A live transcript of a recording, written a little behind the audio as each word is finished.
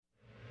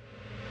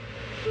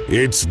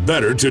It's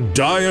better to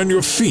die on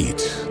your feet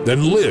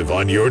than live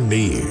on your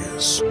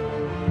knees.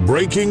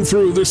 Breaking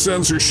through the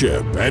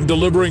censorship and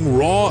delivering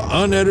raw,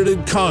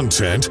 unedited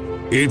content,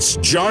 it's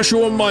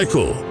Joshua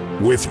Michael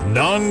with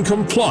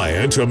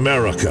Non-Compliant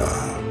America.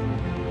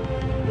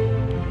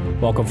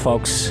 Welcome,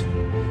 folks,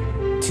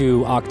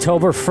 to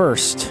October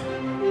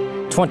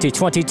 1st,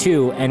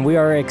 2022, and we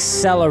are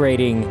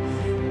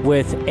accelerating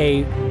with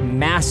a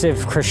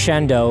massive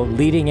crescendo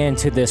leading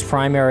into this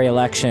primary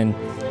election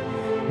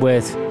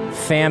with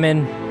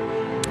famine,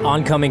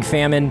 oncoming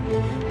famine,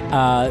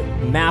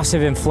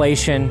 massive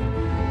inflation,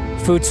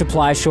 food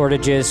supply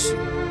shortages,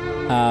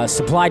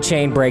 supply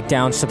chain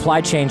breakdowns,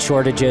 supply chain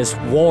shortages,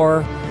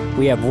 war.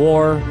 We have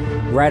war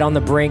right on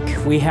the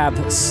brink. We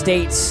have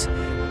states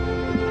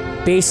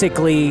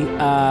basically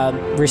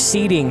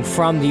receding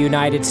from the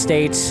United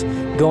States,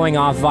 going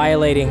off,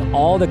 violating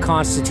all the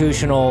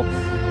constitutional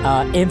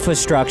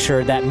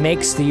infrastructure that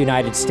makes the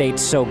United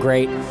States so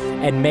great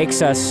and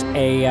makes us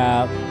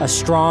a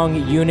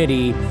strong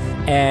unity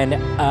and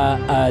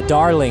a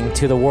darling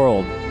to the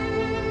world.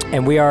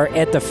 And we are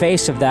at the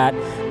face of that,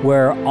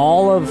 where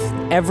all of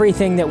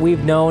everything that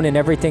we've known and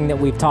everything that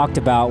we've talked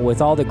about with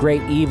all the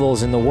great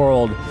evils in the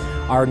world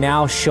are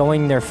now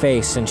showing their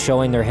face and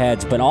showing their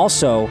heads. But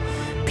also,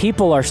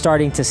 people are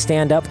starting to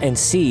stand up and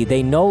see.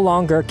 They no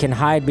longer can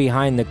hide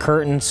behind the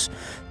curtains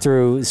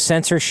through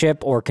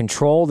censorship or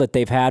control that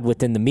they've had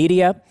within the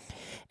media.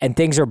 And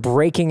things are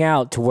breaking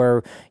out to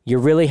where you're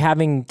really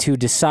having to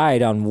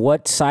decide on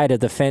what side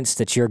of the fence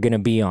that you're going to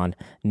be on.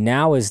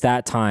 Now is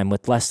that time.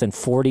 With less than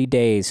 40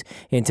 days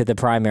into the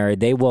primary,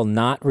 they will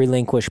not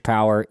relinquish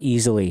power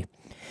easily.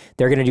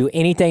 They're going to do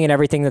anything and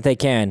everything that they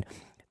can.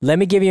 Let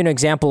me give you an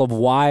example of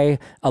why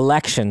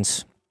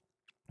elections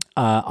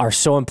are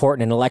so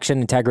important, and election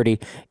integrity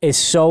is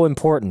so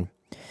important.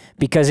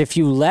 Because if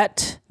you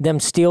let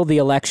them steal the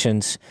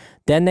elections,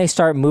 then they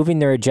start moving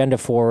their agenda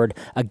forward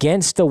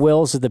against the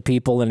wills of the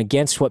people and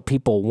against what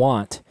people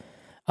want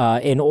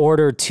in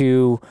order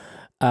to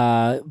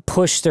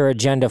push their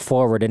agenda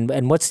forward.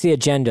 And what's the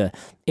agenda?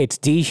 It's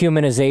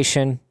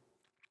dehumanization.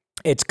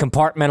 It's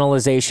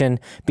compartmentalization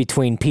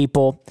between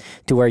people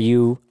to where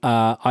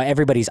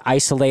everybody's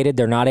isolated.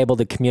 They're not able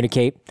to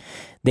communicate.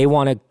 They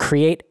want to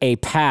create a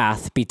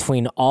path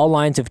between all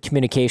lines of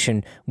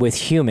communication with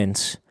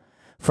humans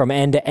from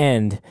end to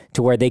end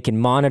to where they can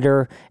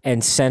monitor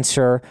and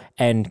censor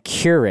and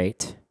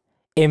curate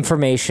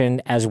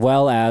information, as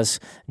well as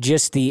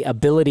just the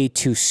ability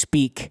to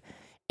speak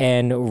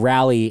and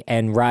rally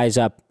and rise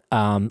up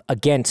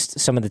against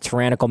some of the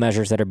tyrannical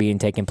measures that are being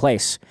taken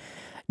place.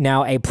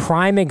 Now, a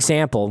prime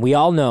example, we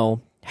all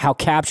know how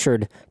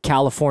captured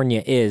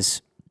California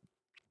is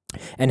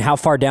and how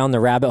far down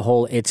the rabbit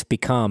hole it's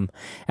become.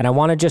 And I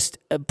want to just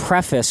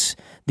preface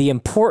the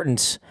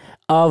importance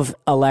of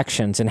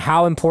elections and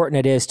how important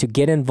it is to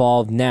get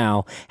involved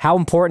now, how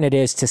important it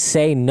is to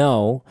say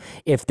no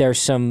if there's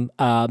some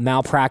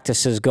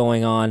malpractices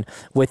going on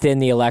within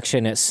the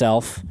election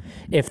itself,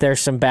 if there's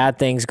some bad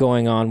things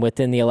going on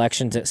within the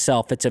elections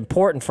itself. It's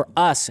important for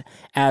us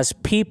as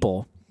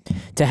people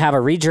to have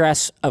a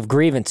redress of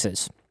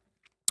grievances.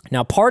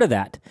 Now, part of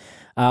that,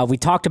 we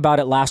talked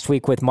about it last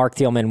week with Mark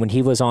Thielman when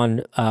he was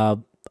on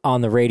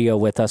the radio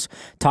with us,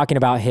 talking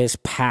about his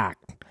PAC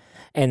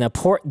and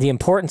the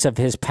importance of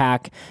his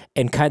PAC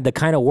and the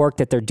kind of work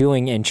that they're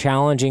doing in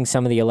challenging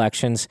some of the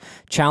elections,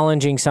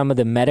 challenging some of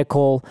the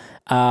medical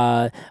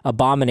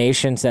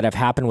abominations that have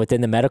happened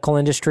within the medical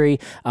industry,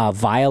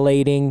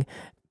 violating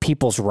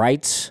people's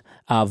rights,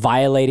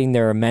 violating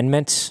their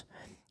amendments.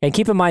 And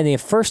keep in mind, the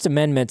First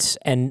Amendments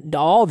and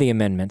all the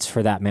amendments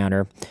for that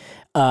matter,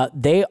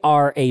 they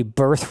are a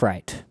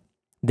birthright.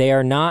 They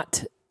are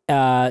not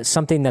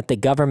something that the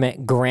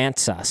government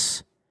grants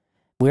us.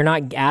 We're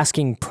not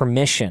asking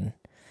permission.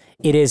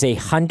 It is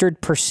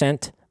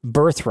 100%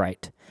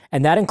 birthright,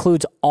 and that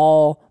includes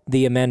all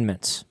the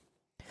amendments.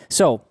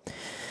 So,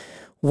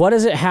 what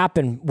does it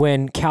happen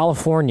when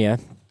California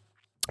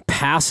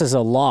passes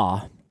a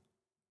law?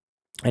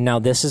 And now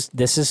this is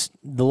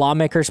the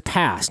lawmakers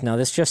passed. Now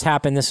this just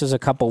happened. This was a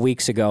couple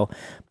weeks ago,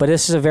 but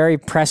this is a very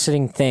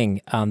pressing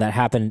thing that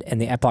happened in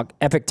the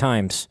epic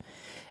times.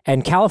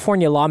 And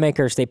California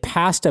lawmakers, they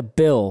passed a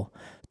bill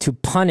to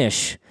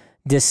punish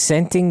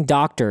dissenting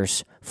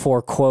doctors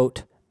for,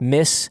 quote,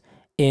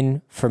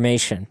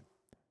 misinformation.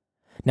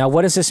 Now,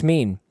 what does this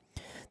mean?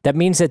 That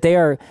means that they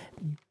are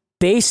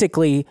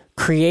basically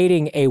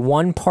creating a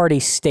one-party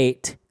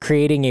state,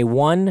 creating a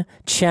one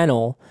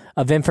channel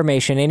of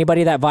information.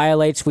 Anybody that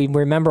violates, we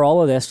remember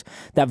all of this,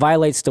 that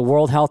violates the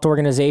World Health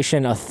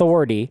Organization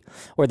authority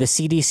or the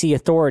CDC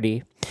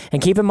authority.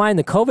 And keep in mind,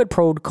 the COVID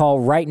protocol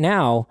right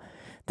now,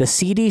 the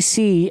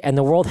CDC and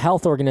the World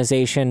Health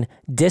Organization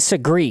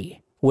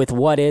disagree with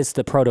what is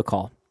the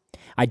protocol.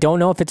 I don't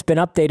know if it's been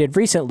updated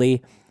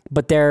recently,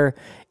 but they're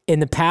in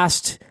the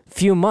past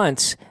few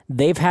months,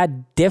 they've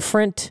had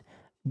different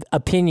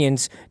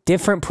opinions,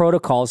 different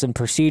protocols and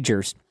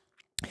procedures.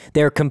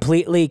 They're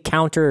completely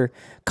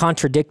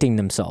contradicting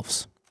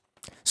themselves.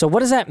 So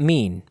what does that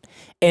mean?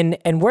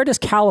 And where does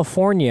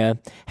California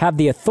have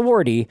the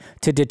authority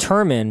to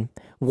determine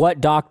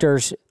what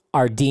doctors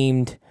are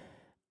deemed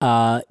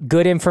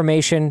good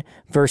information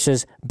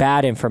versus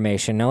bad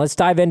information? Now let's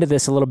dive into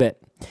this a little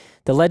bit.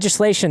 The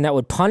legislation that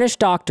would punish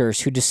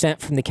doctors who dissent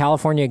from the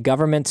California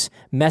government's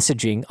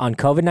messaging on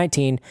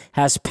COVID-19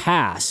 has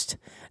passed.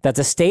 That's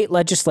a state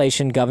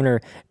legislation. Governor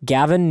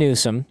Gavin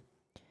Newsom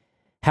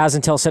has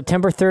until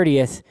September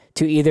 30th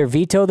to either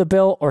veto the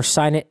bill or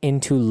sign it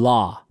into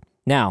law.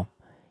 Now,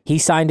 he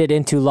signed it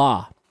into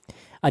law.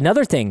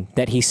 Another thing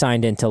that he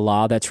signed into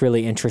law that's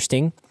really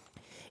interesting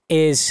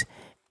is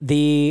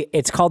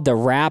it's called the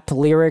rap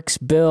lyrics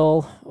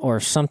bill or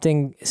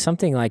something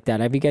like that.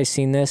 Have you guys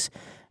seen this?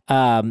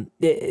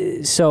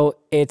 So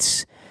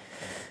it's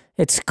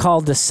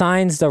called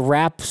the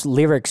rap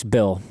lyrics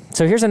bill.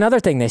 So here's another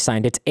thing they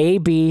signed. It's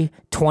AB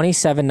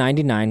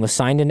 2799 was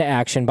signed into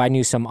action by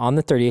Newsom on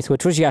the 30th,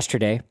 which was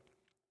yesterday.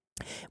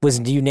 Was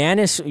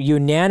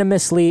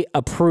unanimously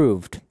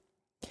approved.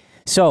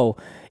 So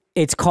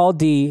it's called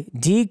the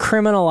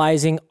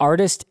Decriminalizing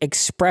Artist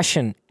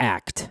Expression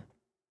Act.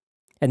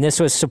 And this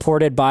was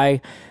supported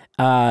by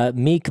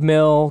Meek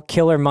Mill,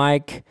 Killer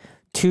Mike,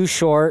 Too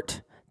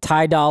Short,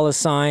 Ty Dolla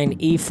 $ign,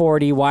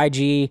 E40,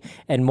 YG,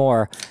 and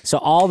more. So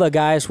all the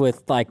guys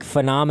with like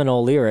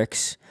phenomenal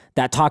lyrics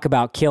that talk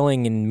about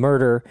killing and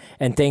murder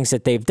and things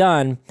that they've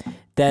done,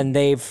 then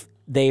they've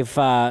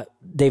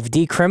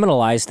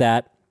decriminalized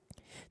that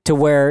to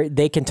where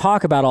they can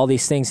talk about all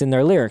these things in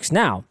their lyrics.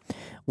 Now,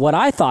 what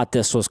I thought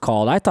this was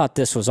called, I thought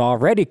this was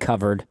already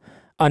covered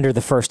under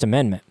the First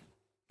Amendment.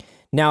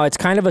 Now, it's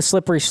kind of a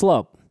slippery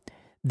slope.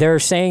 They're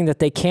saying that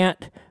they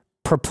can't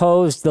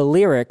propose the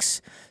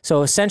lyrics.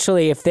 So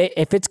essentially, if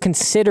it's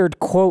considered,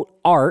 quote,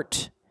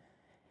 art,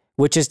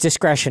 which is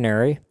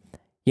discretionary,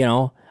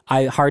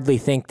 I hardly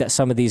think that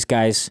some of these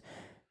guys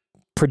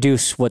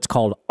produce what's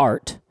called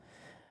art.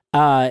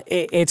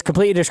 It's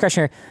completely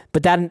discretionary,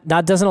 but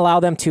that doesn't allow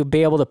them to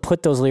be able to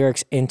put those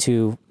lyrics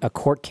into a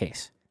court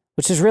case,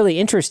 which is really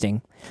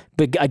interesting.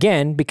 But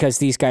again, because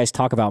these guys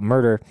talk about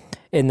murder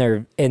in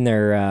their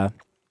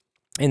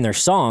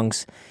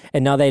songs,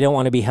 and now they don't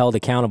want to be held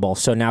accountable.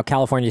 So now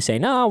California's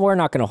saying, no, we're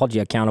not going to hold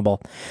you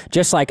accountable.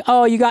 Just like,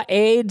 oh, you got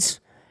AIDS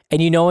and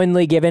you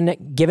knowingly give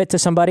it to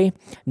somebody?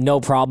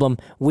 No problem.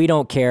 We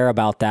don't care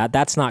about that.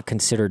 That's not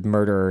considered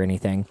murder or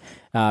anything.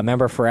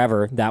 Remember,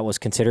 forever, that was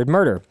considered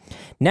murder.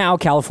 Now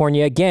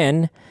California,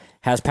 again,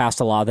 has passed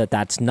a law that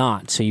that's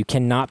not. So you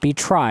cannot be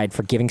tried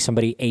for giving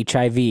somebody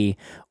HIV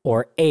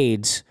or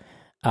AIDS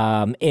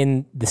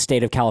in the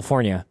state of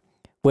California,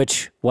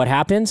 which what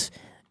happens?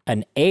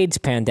 An AIDS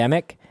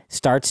pandemic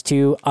starts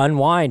to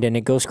unwind and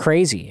it goes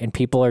crazy and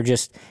people are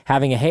just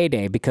having a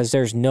heyday because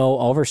there's no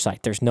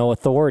oversight. There's no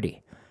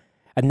authority.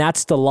 And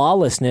that's the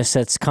lawlessness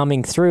that's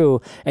coming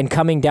through and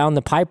coming down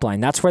the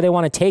pipeline. That's where they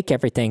want to take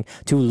everything,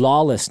 to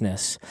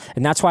lawlessness.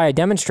 And that's why I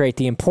demonstrate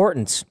the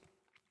importance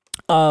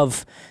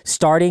of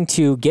starting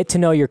to get to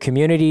know your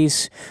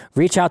communities,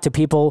 reach out to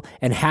people,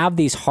 and have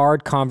these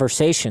hard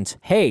conversations.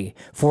 Hey,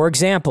 for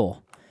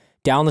example,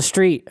 down the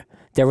street,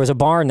 there was a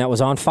barn that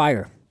was on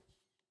fire.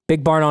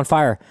 Big barn on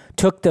fire.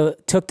 Took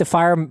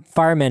the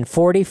firemen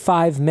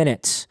 45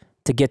 minutes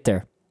to get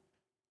there.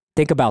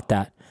 Think about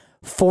that.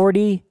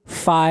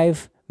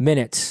 45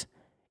 minutes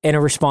in a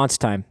response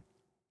time.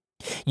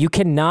 You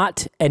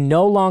cannot and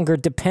no longer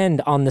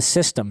depend on the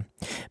system.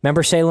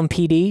 Remember Salem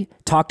PD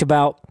talked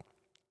about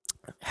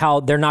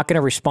how they're not going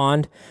to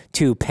respond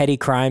to petty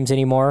crimes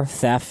anymore,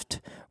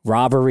 theft,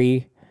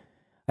 robbery,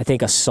 I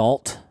think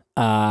assault.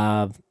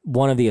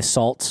 One of the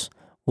assaults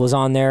was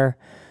on there.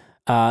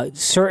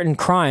 Certain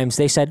crimes,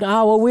 they said,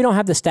 oh, well, we don't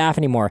have the staff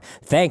anymore.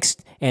 Thanks,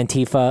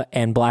 Antifa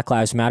and Black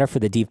Lives Matter for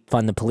the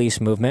defund the police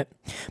movement.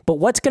 But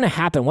what's going to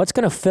happen? What's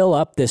going to fill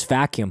up this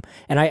vacuum?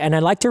 And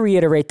I'd like to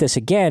reiterate this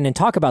again and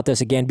talk about this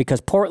again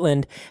because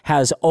Portland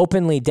has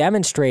openly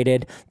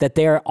demonstrated that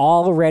they're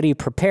already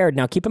prepared.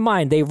 Now, keep in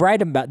mind, they've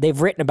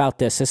written about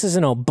this. This is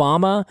an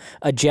Obama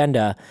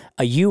agenda,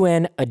 a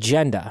UN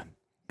agenda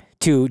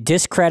to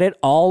discredit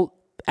all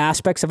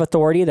aspects of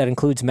authority. That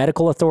includes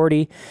medical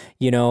authority,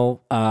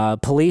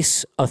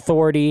 police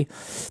authority,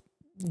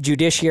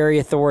 judiciary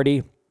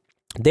authority.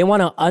 They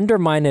want to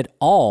undermine it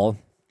all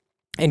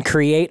and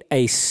create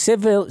a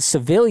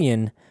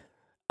civilian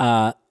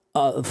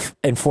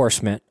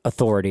enforcement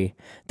authority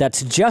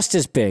that's just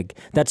as big,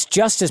 that's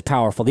just as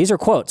powerful. These are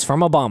quotes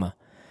from Obama,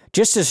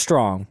 just as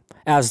strong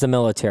as the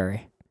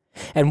military.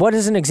 And what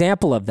is an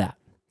example of that?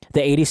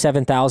 The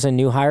 87,000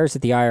 new hires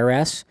at the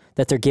IRS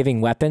that they're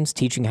giving weapons,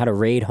 teaching how to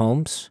raid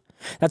homes.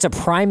 That's a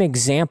prime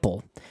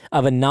example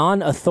of a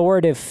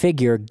non-authoritative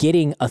figure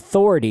getting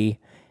authority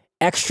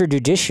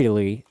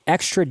extrajudicially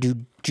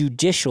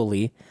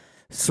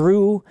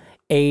through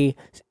a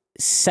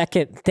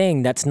second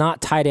thing that's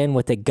not tied in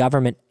with a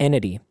government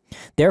entity.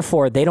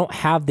 Therefore, they don't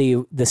have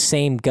the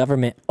same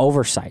government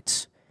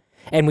oversights.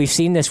 And we've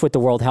seen this with the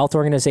World Health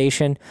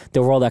Organization,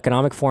 the World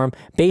Economic Forum,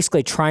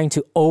 basically trying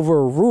to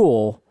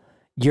overrule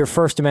your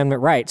First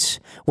Amendment rights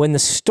when the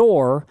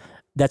store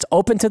that's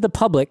open to the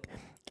public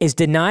is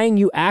denying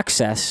you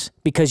access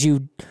because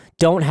you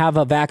don't have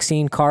a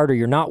vaccine card, or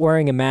you're not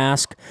wearing a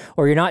mask,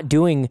 or you're not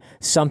doing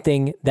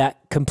something that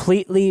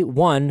completely,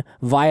 one,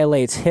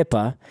 violates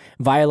HIPAA,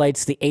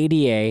 violates the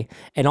ADA,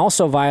 and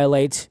also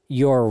violates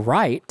your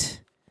right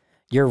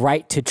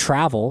to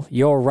travel,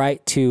 your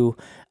right to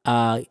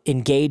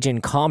engage in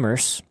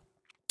commerce,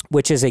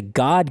 which is a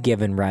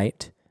God-given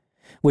right,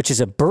 which is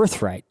a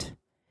birthright.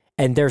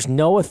 And there's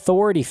no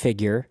authority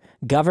figure,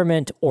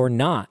 government or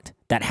not,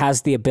 that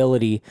has the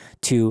ability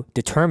to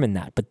determine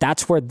that. But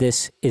that's where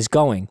this is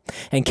going.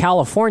 And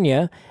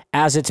California,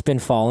 as it's been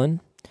fallen,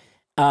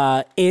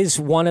 is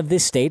one of the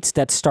states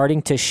that's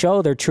starting to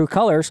show their true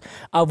colors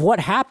of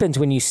what happens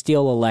when you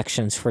steal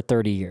elections for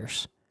 30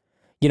 years.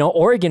 You know,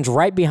 Oregon's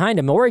right behind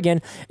them.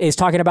 Oregon is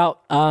talking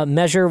about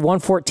Measure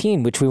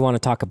 114, which we want to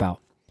talk about,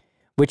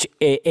 which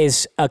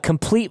is a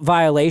complete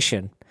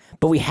violation.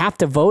 But we have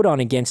to vote on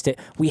against it.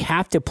 We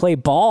have to play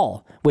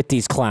ball with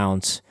these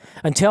clowns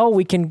until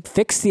we can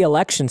fix the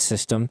election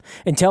system,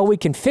 until we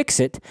can fix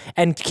it.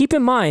 And keep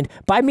in mind,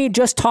 by me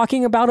just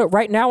talking about it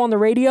right now on the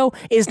radio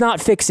is not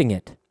fixing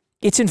it.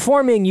 It's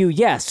informing you,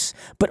 yes,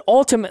 but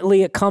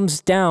ultimately it comes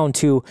down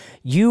to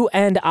you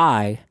and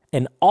I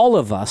and all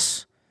of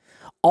us,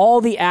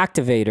 all the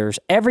activators,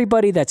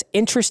 everybody that's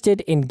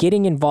interested in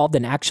getting involved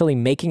and actually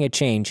making a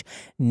change.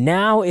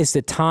 Now is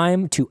the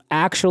time to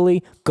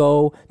actually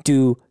go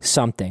do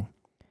something.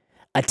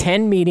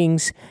 Attend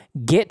meetings,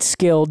 get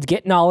skilled,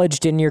 get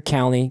knowledge in your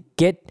county,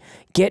 get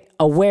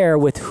aware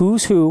with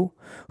who's who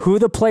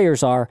the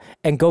players are,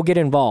 and go get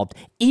involved.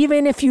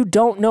 Even if you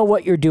don't know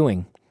what you're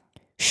doing,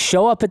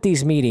 show up at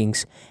these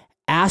meetings,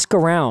 ask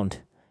around,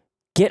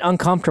 get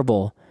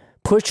uncomfortable,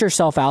 put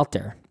yourself out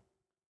there,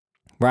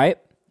 right?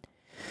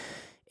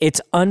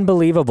 It's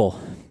unbelievable.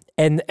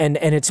 And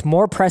it's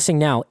more pressing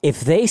now.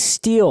 If they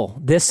steal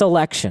this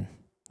election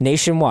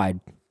nationwide,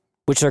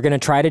 which they're going to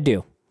try to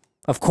do,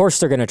 of course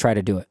they're going to try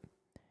to do it,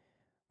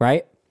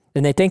 right?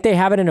 And they think they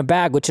have it in a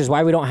bag, which is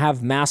why we don't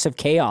have massive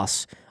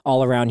chaos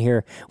all around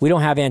here. We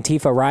don't have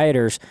Antifa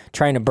rioters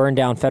trying to burn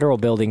down federal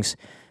buildings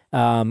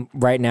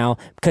right now,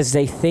 because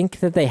they think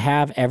that they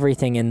have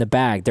everything in the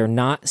bag. They're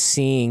not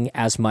seeing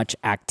as much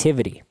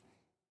activity,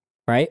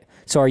 right?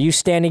 So are you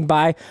standing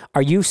by?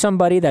 Are you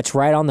somebody that's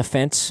right on the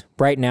fence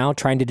right now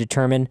trying to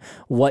determine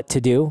what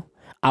to do?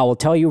 I will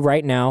tell you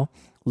right now,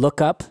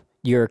 look up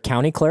your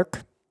county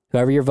clerk,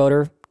 whoever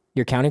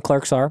your county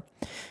clerks are,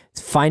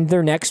 find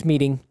their next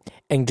meeting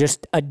and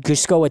just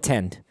go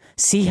attend.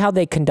 See how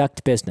they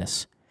conduct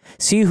business.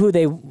 See who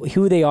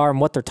they are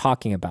and what they're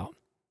talking about,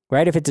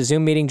 right? If it's a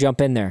Zoom meeting,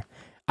 jump in there.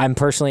 I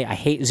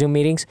hate Zoom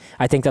meetings.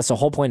 I think that's the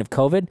whole point of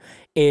COVID,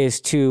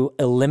 is to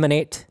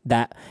eliminate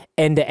that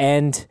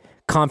end-to-end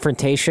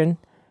confrontation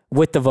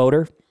with the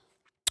voter,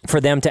 for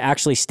them to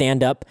actually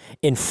stand up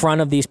in front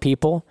of these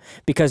people,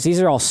 because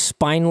these are all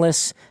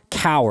spineless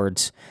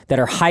cowards that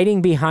are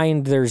hiding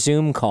behind their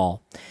Zoom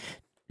call,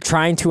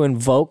 trying to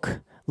invoke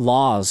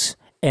laws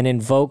and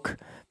invoke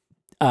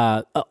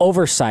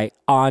oversight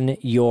on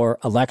your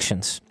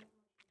elections.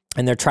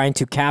 And they're trying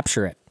to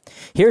capture it.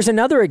 Here's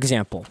another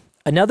example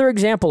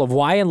of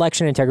why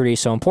election integrity is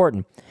so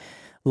important.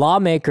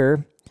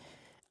 Lawmaker,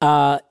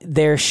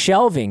 they're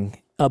shelving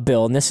a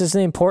bill, and this is the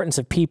importance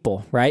of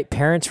people, right?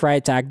 Parents'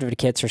 rights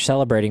advocates are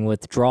celebrating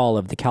withdrawal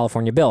of the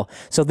California bill.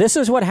 So this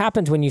is what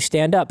happens when you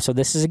stand up. So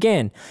this is,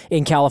 again,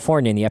 in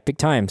California, in the Epic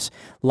Times.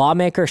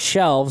 Lawmaker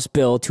shelves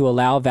bill to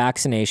allow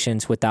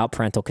vaccinations without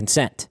parental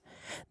consent.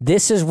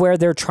 This is where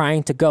they're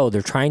trying to go.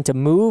 They're trying to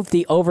move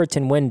the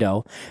Overton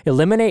window,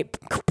 eliminate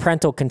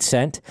parental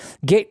consent,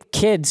 get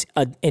kids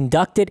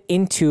inducted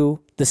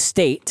into the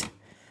state,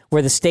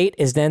 where the state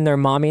is then their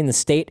mommy and the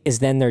state is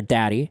then their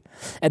daddy.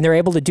 And they're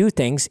able to do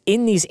things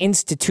in these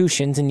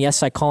institutions. And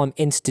yes, I call them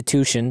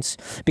institutions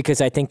because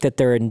I think that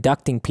they're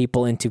inducting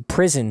people into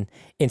prison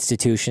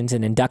institutions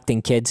and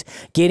inducting kids,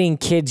 getting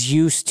kids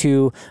used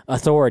to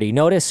authority.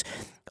 Notice,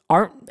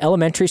 aren't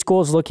elementary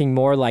schools looking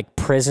more like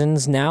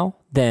prisons now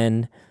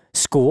than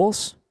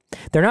schools?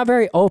 They're not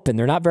very open.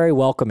 They're not very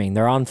welcoming.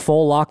 They're on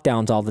full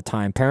lockdowns all the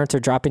time. Parents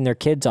are dropping their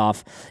kids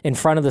off in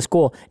front of the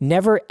school,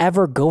 never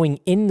ever going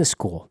in the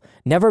school,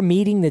 never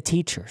meeting the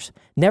teachers,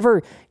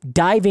 never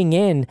diving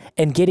in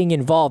and getting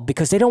involved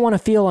because they don't want to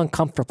feel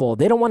uncomfortable.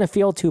 They don't want to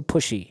feel too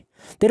pushy.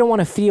 They don't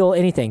want to feel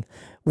anything.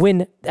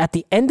 When at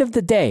the end of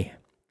the day,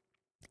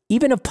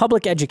 even of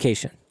public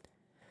education,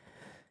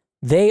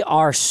 they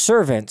are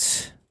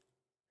servants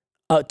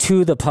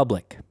to the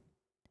public.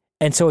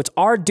 And so it's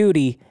our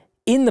duty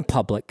in the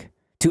public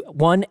to,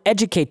 one,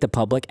 educate the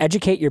public,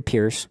 educate your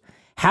peers,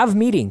 have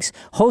meetings,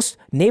 host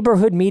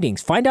neighborhood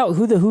meetings, find out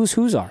who the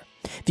who's are.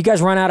 If you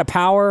guys run out of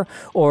power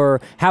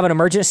or have an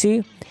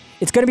emergency,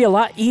 it's going to be a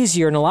lot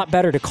easier and a lot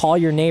better to call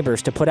your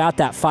neighbors to put out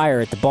that fire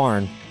at the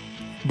barn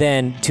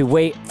than to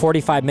wait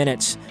 45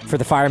 minutes for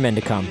the firemen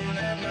to come.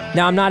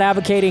 Now, I'm not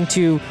advocating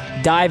to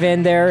dive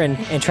in there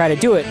and try to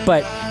do it,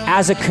 but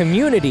as a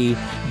community,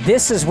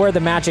 this is where the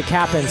magic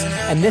happens,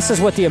 and this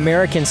is what the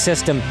American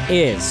system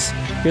is.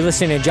 You're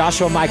listening to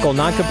Joshua Michael,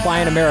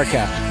 Non-Compliant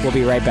America. We'll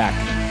be right back.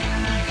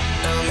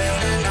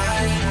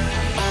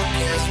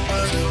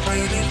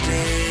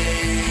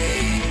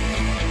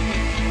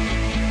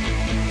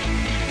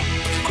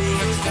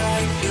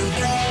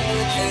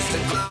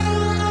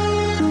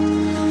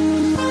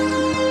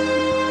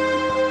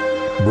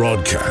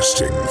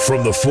 Broadcasting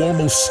from the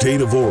foremost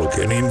state of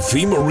Oregon in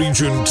FEMA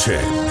Region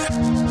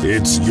 10,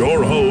 it's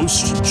your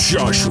host,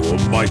 Joshua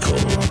Michael.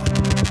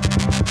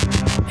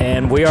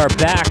 And we are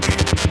back.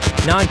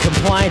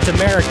 Non-Compliant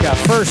America,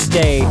 first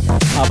day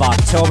of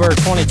October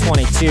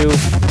 2022.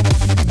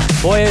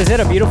 Boy, is it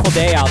a beautiful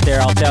day out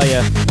there, I'll tell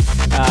you.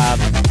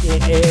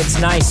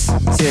 It's nice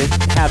to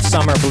have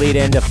summer bleed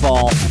into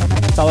fall.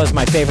 It's always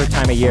my favorite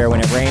time of year when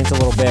it rains a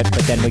little bit,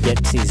 but then we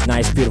get these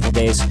nice, beautiful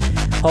days.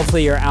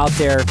 Hopefully you're out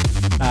there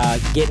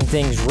getting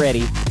things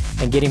ready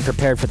and getting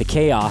prepared for the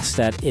chaos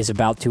that is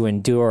about to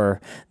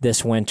endure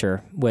this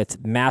winter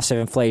with massive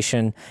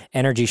inflation,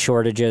 energy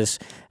shortages,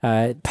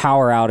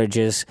 power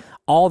outages,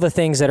 all the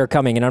things that are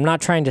coming. And I'm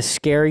not trying to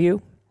scare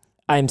you.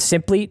 I'm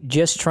simply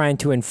just trying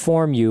to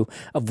inform you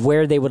of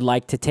where they would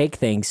like to take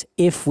things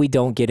if we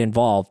don't get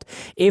involved.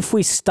 If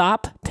we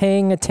stop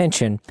paying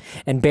attention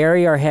and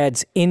bury our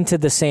heads into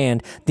the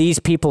sand, these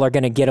people are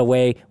going to get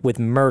away with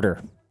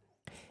murder.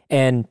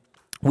 And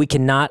we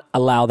cannot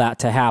allow that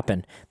to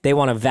happen. They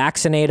want to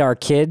vaccinate our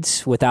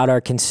kids without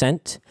our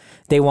consent.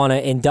 They want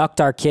to induct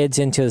our kids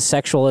into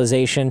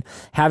sexualization,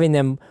 having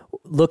them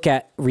look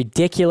at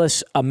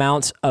ridiculous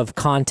amounts of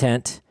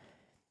content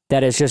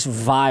that is just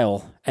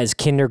vile as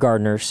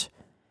kindergartners,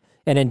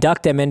 and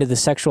induct them into the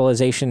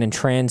sexualization and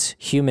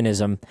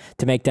transhumanism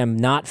to make them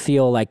not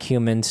feel like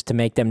humans, to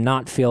make them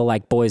not feel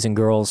like boys and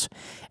girls.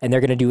 And they're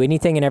going to do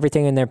anything and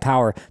everything in their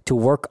power to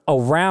work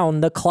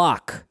around the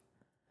clock,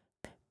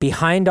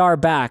 behind our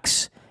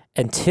backs,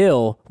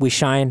 until we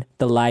shine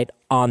the light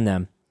on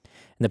them.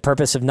 And the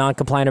purpose of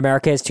Non-Compliant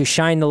America is to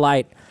shine the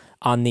light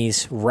on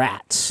these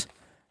rats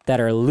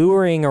that are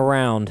luring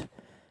around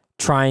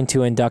trying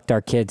to induct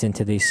our kids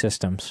into these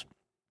systems.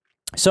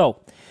 So,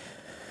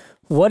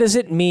 what does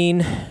it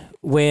mean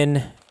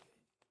when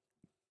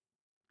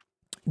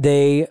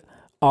they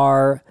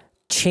are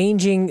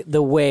changing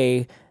the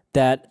way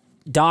that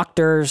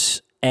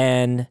doctors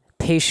and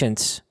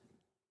patients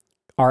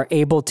are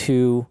able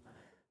to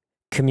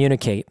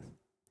communicate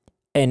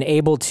and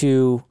able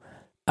to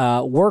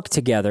work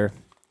together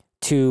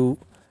to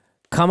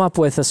come up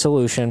with a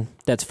solution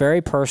that's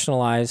very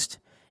personalized?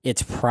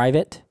 It's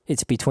private.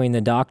 It's between the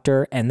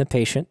doctor and the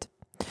patient.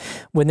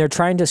 When they're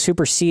trying to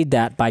supersede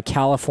that by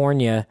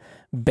California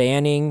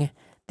banning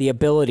the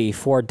ability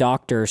for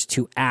doctors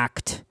to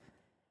act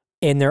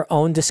in their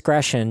own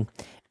discretion,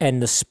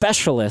 and the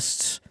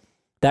specialists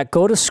that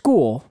go to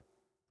school,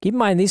 keep in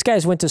mind, these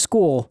guys went to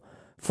school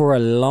for a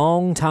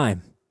long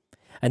time,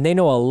 and they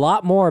know a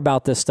lot more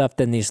about this stuff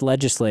than these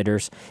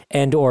legislators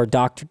and or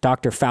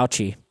Dr.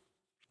 Fauci.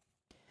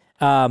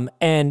 And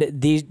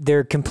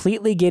they're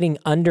completely getting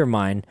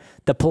undermined.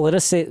 The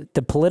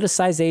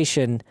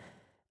politicization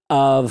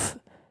of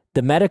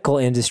the medical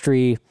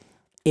industry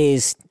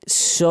is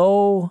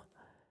so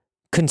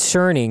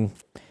concerning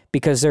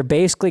because they're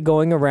basically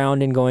going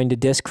around and going to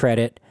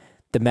discredit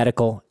the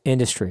medical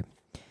industry.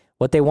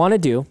 What they want to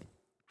do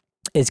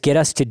is get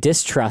us to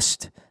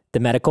distrust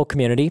the medical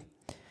community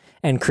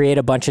and create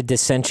a bunch of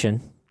dissension,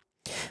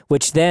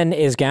 which then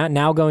is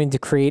now going to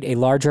create a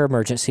larger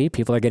emergency.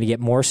 People are going to get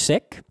more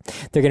sick.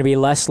 They're going to be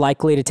less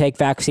likely to take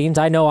vaccines.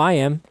 I know I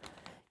am.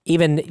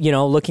 Even,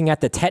 looking at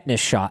the tetanus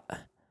shot.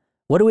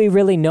 What do we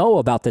really know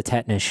about the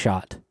tetanus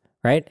shot,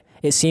 right?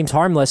 It seems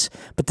harmless,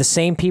 but the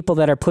same people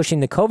that are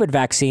pushing the COVID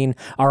vaccine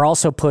are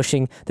also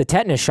pushing the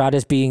tetanus shot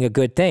as being a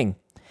good thing.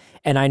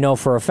 And I know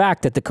for a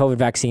fact that the COVID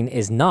vaccine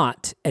is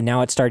not, and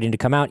now it's starting to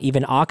come out.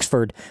 Even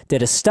Oxford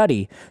did a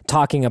study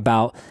talking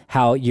about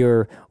how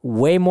you're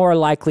way more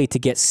likely to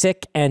get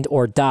sick and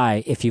or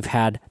die if you've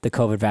had the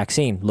COVID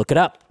vaccine. Look it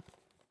up.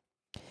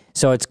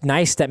 So it's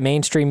nice that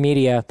mainstream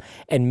media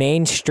and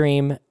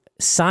mainstream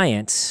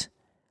science,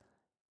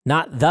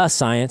 not the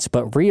science,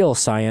 but real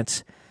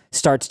science,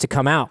 starts to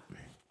come out.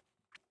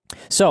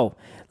 So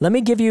let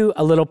me give you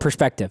a little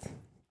perspective.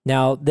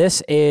 Now,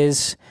 this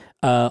is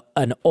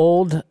an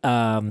old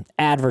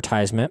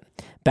advertisement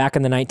back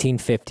in the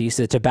 1950s.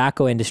 The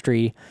tobacco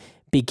industry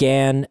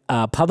began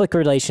a public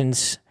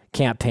relations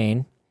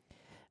campaign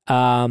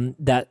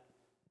that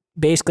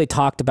basically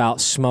talked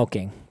about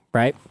smoking,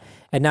 right?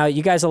 And now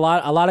you guys, a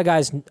lot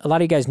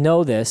of you guys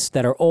know this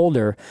that are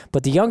older,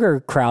 but the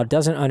younger crowd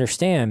doesn't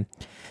understand.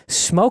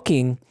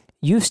 Smoking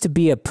used to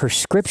be a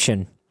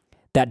prescription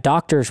that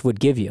doctors would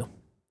give you,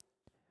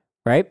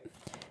 right?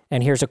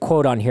 And here's a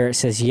quote on here. It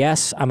says,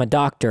 "Yes, I'm a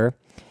doctor,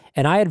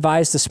 and I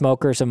advise the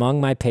smokers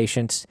among my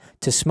patients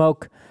to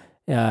smoke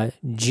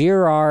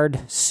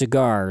Girard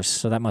cigars."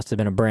 So that must have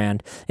been a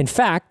brand. "In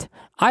fact,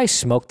 I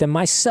smoke them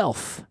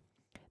myself.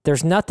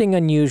 There's nothing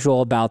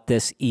unusual about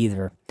this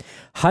either.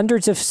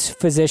 Hundreds of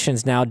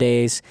physicians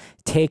nowadays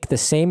take the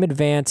same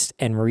advanced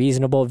and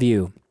reasonable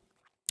view."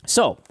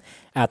 So,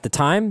 at the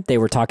time, they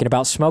were talking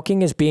about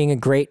smoking as being a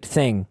great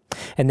thing.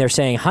 And they're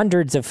saying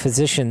hundreds of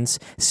physicians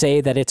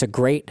say that it's a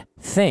great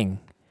thing.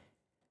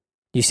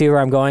 You see where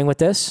I'm going with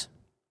this?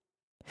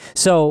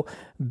 So,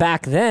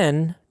 back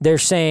then, they're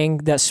saying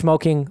that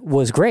smoking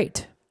was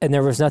great. and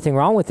there was nothing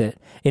wrong with it.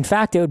 In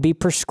fact, it would be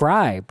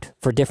prescribed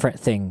for different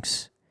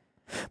things.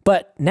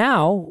 But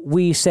now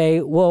we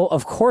say, well,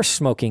 of course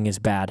smoking is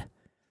bad.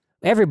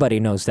 Everybody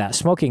knows that.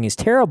 Smoking is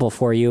terrible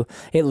for you.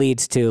 It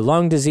leads to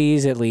lung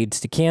disease. It leads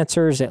to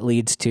cancers. It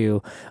leads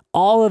to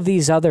all of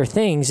these other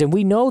things. And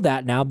we know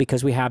that now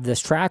because we have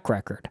this track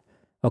record.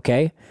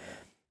 Okay?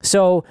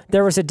 So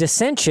there was a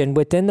dissension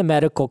within the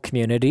medical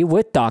community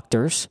with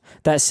doctors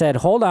that said,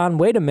 hold on,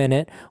 wait a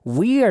minute.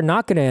 We are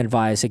not going to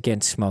advise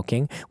against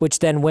smoking, which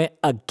then went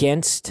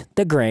against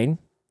the grain.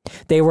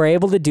 They were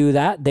able to do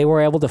that. They were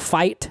able to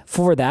fight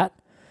for that.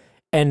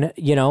 And,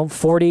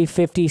 40,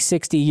 50,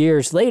 60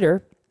 years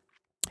later,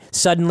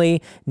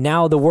 suddenly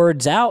now the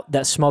word's out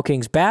that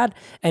smoking's bad,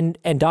 and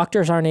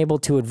doctors aren't able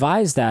to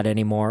advise that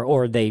anymore,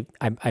 or I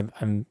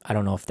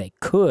don't know if they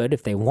could,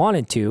 if they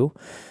wanted to,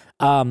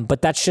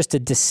 but that's just a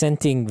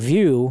dissenting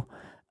view.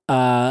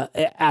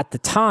 At the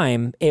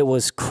time, it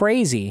was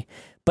crazy.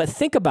 But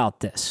think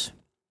about this.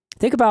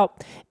 Think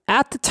about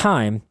at the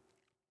time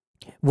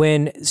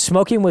when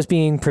smoking was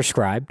being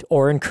prescribed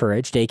or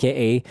encouraged,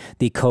 aka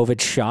the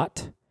COVID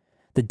shot,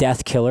 the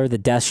death killer, the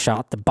death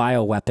shot, the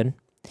bioweapon.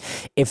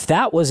 If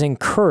that was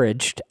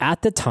encouraged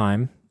at the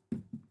time,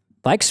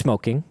 like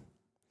smoking,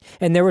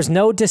 and there was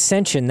no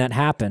dissension that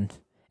happened,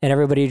 and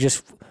everybody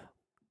just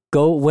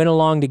went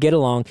along to get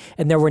along,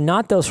 and there were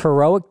not those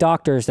heroic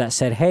doctors that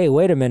said, hey,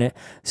 wait a minute,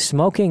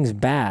 smoking's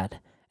bad.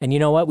 And you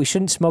know what? We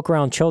shouldn't smoke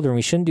around children.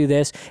 We shouldn't do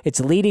this.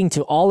 It's leading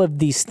to all of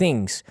these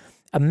things.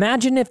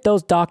 Imagine if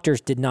those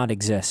doctors did not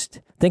exist.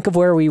 Think of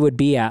where we would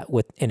be at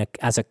in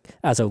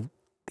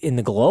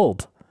the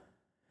globe.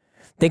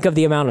 Think of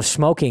the amount of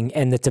smoking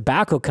and the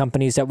tobacco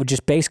companies that would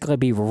just basically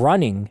be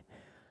running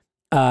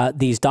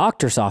these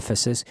doctors'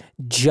 offices,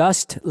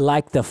 just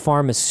like the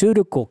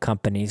pharmaceutical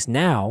companies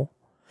now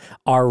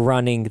are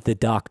running the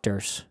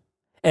doctors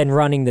and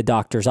running the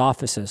doctors'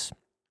 offices.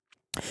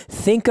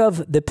 Think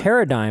of the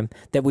paradigm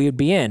that we would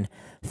be in.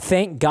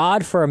 Thank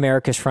God for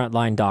America's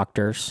frontline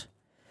doctors.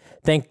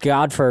 Thank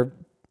God for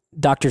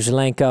Dr.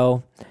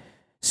 Zelenko,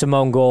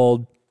 Simone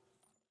Gold,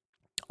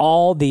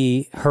 all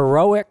the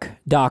heroic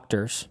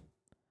doctors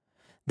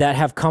that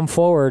have come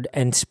forward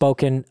and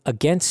spoken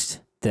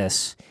against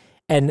this.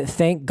 And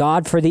thank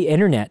God for the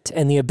internet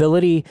and the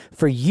ability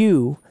for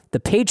you, the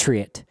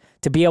patriot,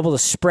 to be able to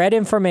spread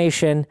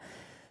information,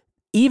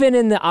 even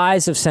in the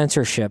eyes of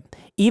censorship,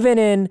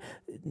 even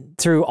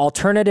through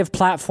alternative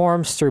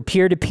platforms, through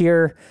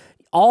peer-to-peer,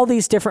 all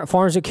these different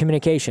forms of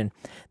communication.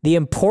 The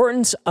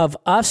importance of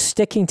us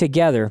sticking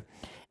together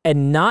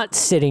and not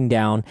sitting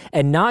down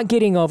and not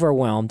getting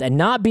overwhelmed and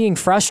not being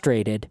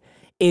frustrated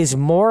is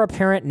more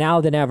apparent now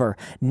than ever.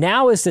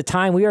 Now is the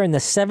time. We are in the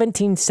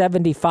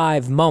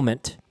 1775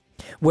 moment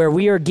where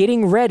we are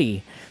getting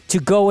ready to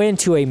go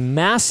into a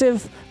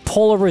massive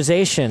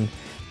polarization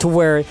to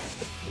where,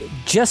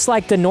 just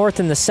like the North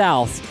and the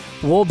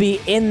South, we'll be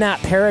in that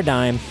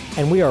paradigm,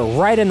 and we are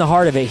right in the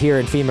heart of it here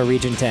in FEMA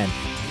Region 10.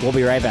 We'll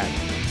be right back.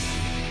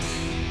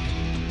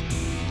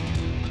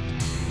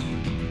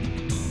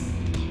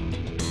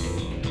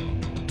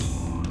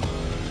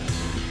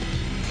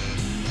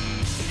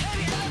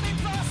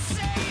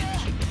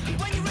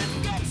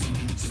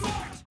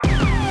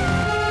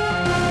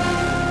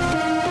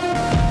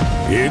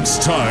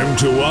 It's time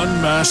to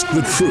unmask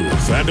the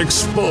truth and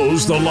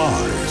expose the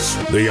lies.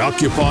 The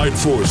occupied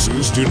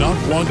forces do not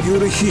want you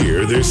to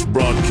hear this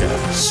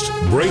broadcast.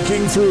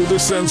 Breaking through the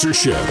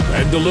censorship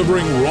and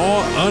delivering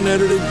raw,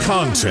 unedited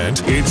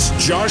content, it's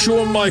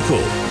Joshua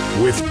Michael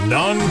with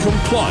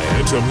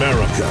Non-Compliant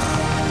America.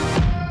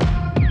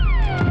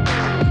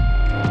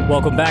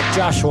 Welcome back,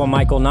 Joshua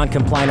Michael,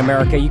 Non-Compliant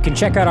America. You can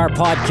check out our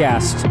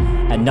podcast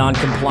at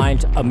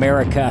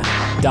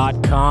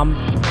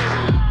noncompliantamerica.com.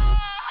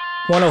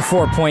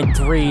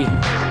 104.3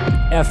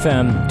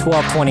 FM,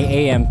 1220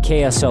 AM,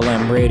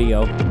 KSLM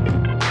radio.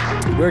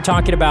 We're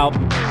talking about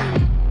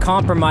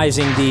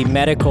compromising the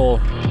medical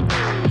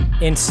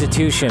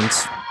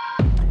institutions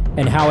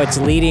and how it's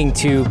leading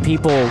to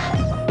people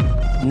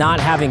not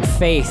having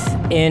faith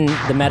in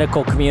the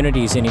medical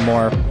communities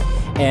anymore.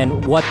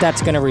 And what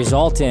that's going to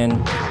result in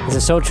is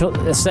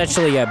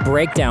essentially a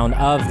breakdown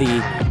of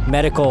the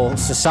medical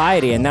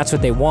society, and that's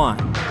what they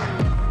want.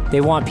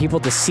 They want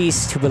people to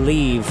cease to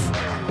believe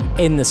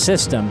in the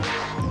system,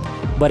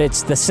 but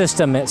it's the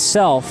system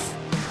itself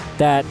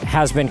that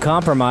has been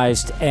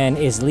compromised and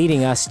is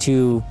leading us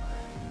to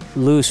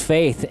lose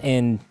faith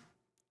in,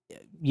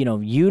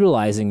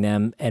 utilizing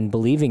them and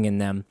believing in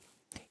them.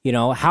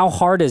 How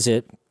hard is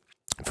it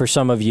for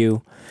some of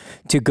you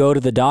to go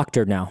to the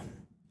doctor now?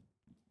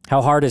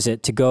 How hard is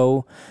it to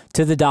go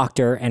to the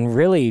doctor and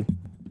really,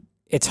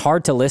 it's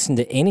hard to listen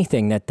to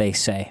anything that they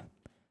say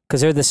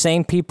because they're the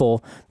same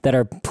people that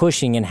are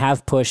pushing and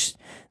have pushed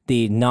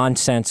the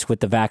nonsense with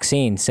the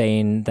vaccine,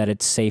 saying that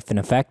it's safe and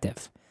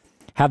effective.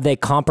 Have they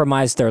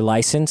compromised their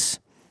license?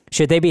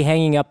 Should they be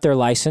hanging up their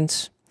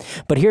license?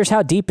 But here's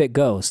how deep it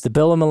goes. The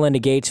Bill and Melinda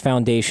Gates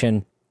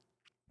Foundation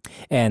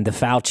and the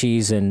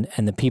Faucis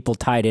and the people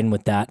tied in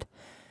with that,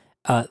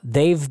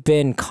 they've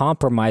been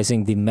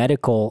compromising the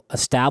medical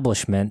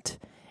establishment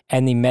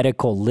and the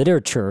medical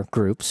literature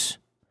groups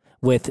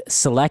with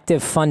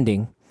selective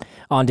funding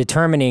on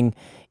determining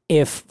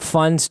if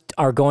funds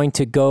are going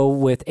to go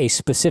with a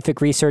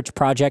specific research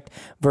project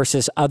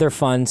versus other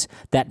funds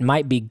that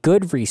might be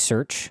good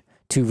research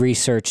to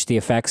research the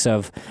effects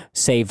of,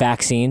 say,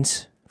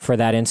 vaccines, for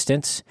that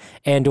instance,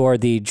 and or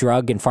the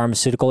drug and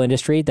pharmaceutical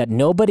industry that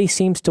nobody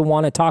seems to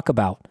want to talk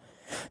about.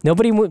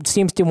 Nobody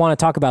seems to want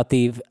to talk about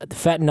the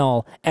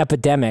fentanyl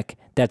epidemic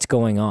that's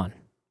going on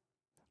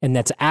and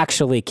that's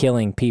actually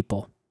killing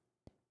people,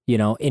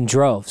 in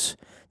droves.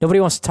 Nobody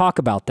wants to talk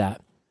about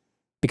that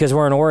because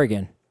we're in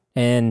Oregon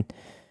and,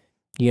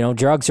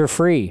 drugs are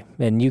free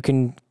and you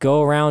can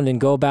go around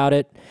and go about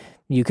it.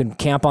 You can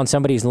camp on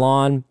somebody's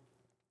lawn,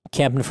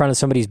 camp in front of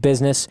somebody's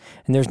business,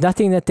 and there's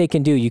nothing that they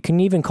can do. You can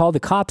even call the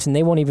cops and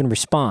they won't even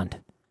respond.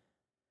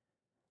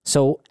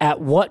 So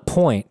at what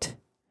point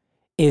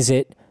is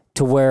it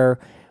to where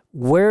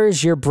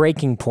is your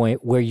breaking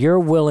point where you're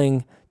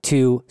willing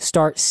to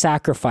start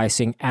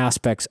sacrificing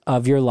aspects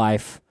of your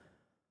life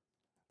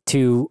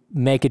to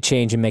make a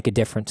change and make a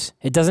difference?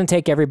 It doesn't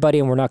take everybody,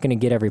 and we're not going to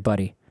get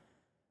everybody.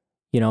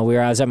 I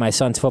was at my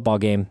son's football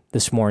game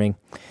this morning,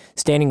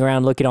 standing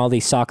around looking at all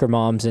these soccer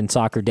moms and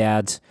soccer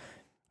dads,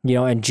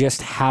 and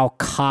just how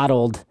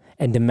coddled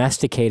and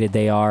domesticated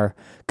they are,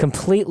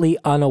 completely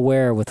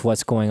unaware with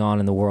what's going on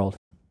in the world.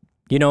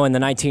 In the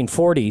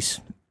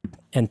 1940s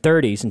and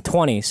 30s and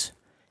 20s,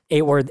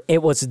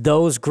 it was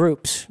those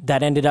groups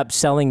that ended up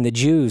selling the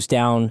Jews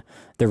down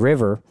the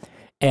river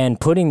and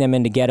putting them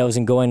into ghettos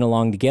and going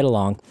along to get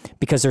along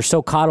because they're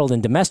so coddled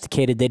and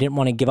domesticated, they didn't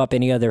want to give up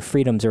any of their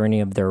freedoms or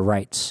any of their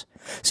rights.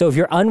 So if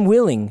you're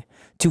unwilling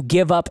to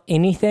give up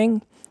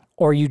anything,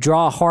 or you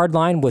draw a hard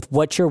line with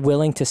what you're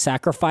willing to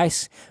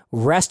sacrifice,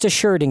 rest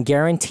assured and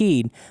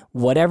guaranteed,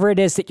 whatever it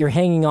is that you're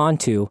hanging on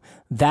to,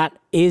 that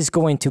is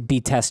going to be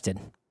tested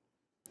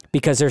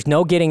because there's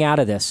no getting out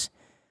of this.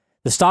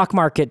 The stock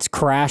market's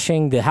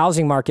crashing, the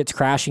housing market's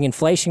crashing,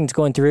 inflation's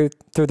going through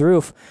the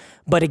roof.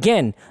 But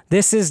again,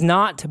 this is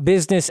not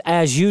business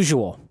as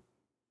usual.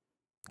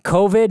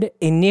 COVID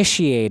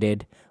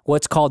initiated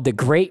what's called the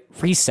Great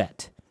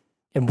Reset.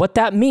 And what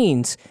that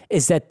means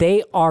is that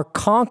they are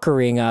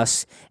conquering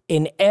us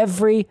in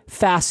every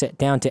facet,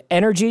 down to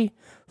energy,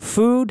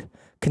 food,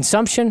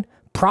 consumption,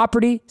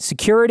 property,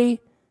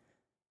 security,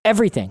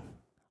 everything.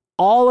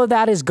 All of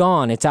that is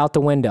gone. It's out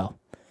the window.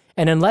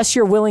 And unless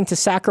you're willing to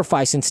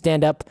sacrifice and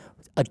stand up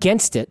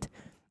against it,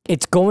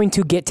 it's going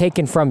to get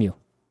taken from you.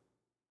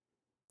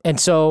 And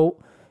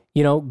so,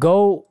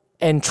 go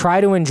and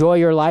try to enjoy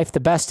your life the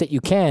best that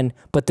you can,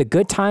 but the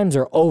good times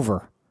are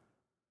over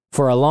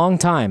for a long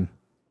time.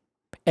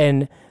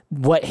 And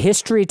what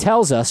history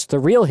tells us, the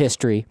real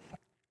history,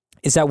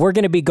 is that we're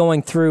going to be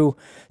going through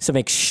some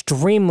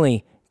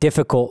extremely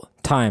difficult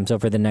times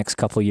over the next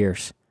couple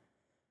years.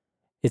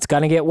 It's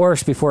going to get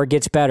worse before it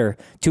gets better.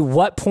 To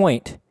what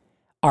point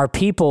are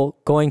people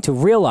going to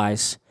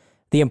realize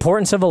the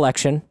importance of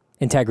election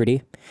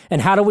integrity,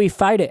 and how do we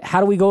fight it?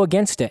 How do we go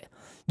against it?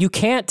 You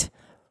can't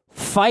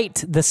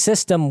fight the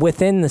system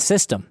within the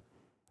system.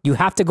 You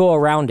have to go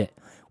around it.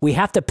 We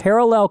have to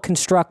parallel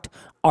construct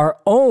our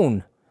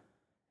own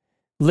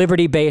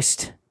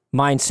liberty-based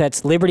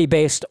mindsets,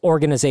 liberty-based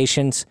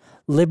organizations,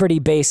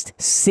 liberty-based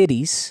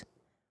cities.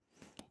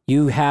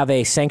 You have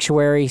a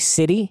sanctuary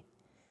city.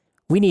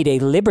 We need a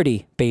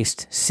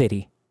liberty-based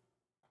city.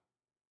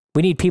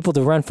 We need people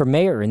to run for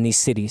mayor in these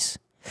cities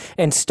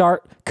and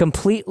start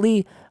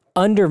completely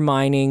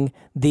undermining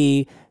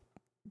the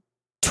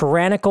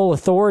tyrannical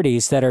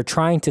authorities that are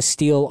trying to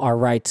steal our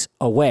rights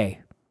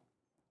away.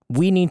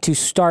 We need to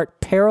start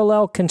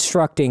parallel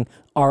constructing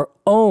our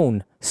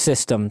own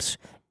systems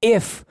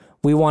if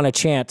we want a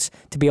chance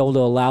to be able to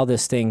allow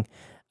this thing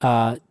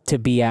to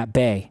be at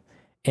bay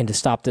and to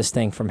stop this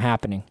thing from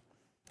happening.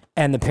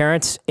 And the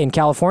parents in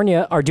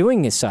California are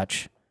doing as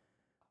such.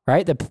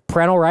 Right? The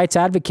parental rights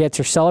advocates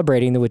are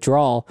celebrating the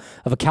withdrawal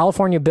of a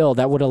California bill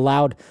that would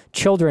allow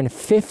children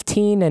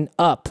 15 and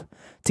up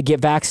to get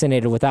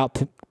vaccinated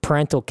without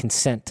parental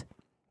consent.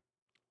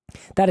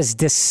 That is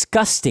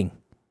disgusting.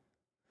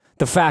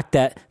 The fact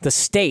that the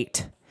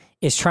state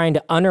is trying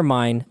to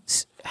undermine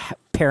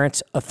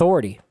parents'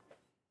 authority.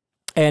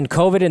 And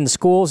COVID in the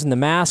schools and the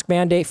mask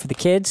mandate for the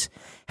kids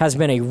has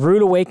been a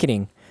rude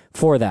awakening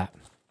for that.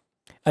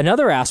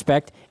 Another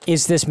aspect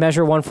is this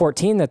Measure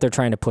 114 that they're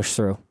trying to push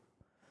through,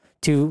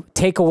 to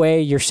take away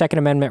your Second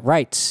Amendment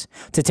rights,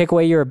 to take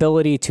away your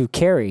ability to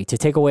carry, to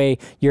take away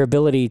your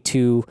ability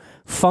to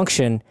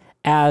function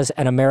as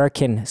an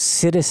American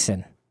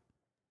citizen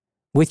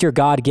with your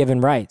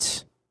God-given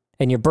rights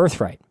and your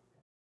birthright.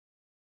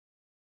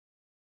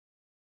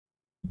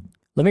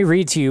 Let me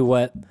read to you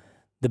what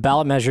the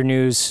ballot measure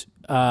news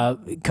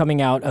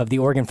coming out of the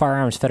Oregon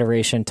Firearms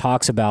Federation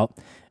talks about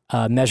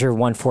Measure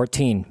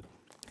 114.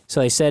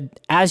 So they said,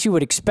 as you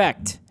would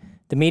expect,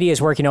 the media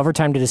is working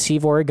overtime to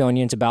deceive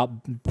Oregonians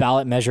about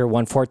ballot measure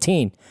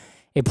 114.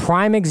 A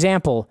prime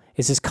example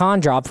is this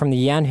con job from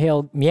the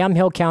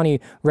Yamhill County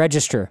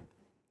Register.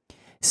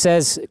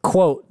 says,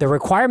 quote, the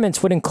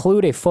requirements would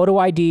include a photo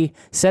ID,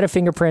 set of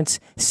fingerprints,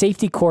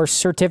 safety course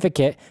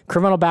certificate,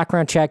 criminal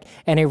background check,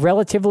 and a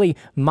relatively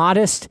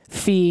modest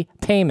fee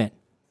payment.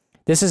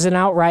 This is an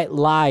outright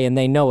lie, and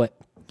they know it.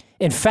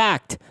 In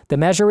fact, the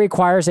measure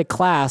requires a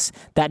class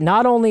that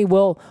not only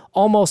will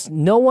almost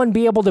no one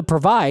be able to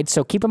provide,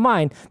 so keep in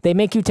mind, they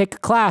make you take a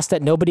class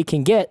that nobody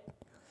can get,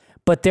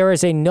 but there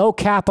is a no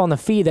cap on the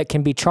fee that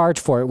can be charged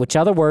for it, which,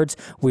 in other words,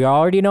 we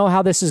already know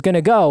how this is going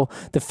to go.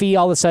 The fee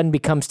all of a sudden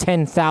becomes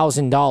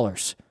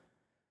 $10,000.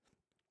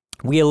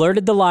 We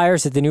alerted the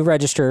liars at the new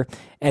register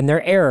and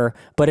their error,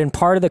 but in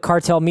part of the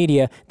cartel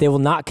media, they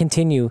will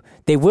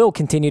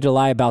continue to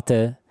lie about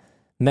the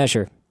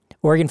measure.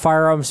 Oregon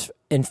Firearms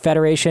and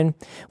Federation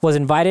was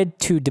invited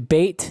to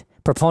debate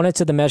proponents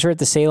of the measure at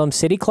the Salem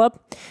City Club,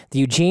 the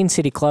Eugene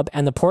City Club,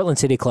 and the Portland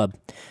City Club.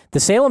 The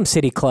Salem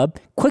City Club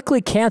quickly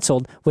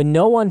canceled when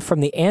no one from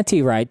the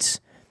anti-rights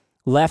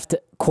left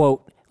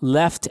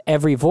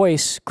every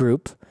voice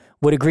group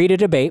would agree to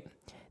debate.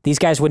 These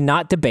guys would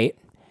not debate.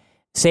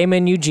 Same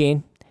in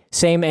Eugene,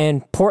 same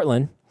in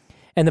Portland.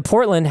 And the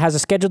Portland has a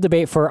scheduled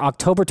debate for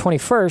October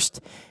 21st,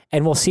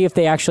 and we'll see if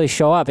they actually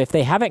show up, if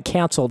they haven't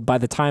canceled by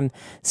the time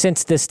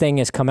since this thing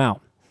has come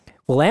out.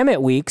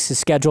 Willamette Weeks is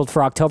scheduled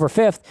for October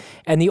 5th,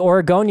 and the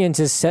Oregonians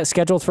is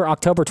scheduled for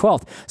October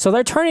 12th. So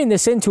they're turning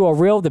this into a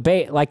real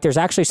debate, like there's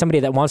actually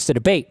somebody that wants to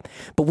debate.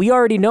 But we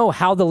already know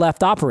how the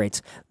left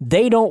operates.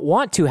 They don't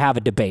want to have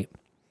a debate.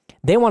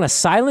 They want to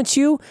silence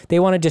you. They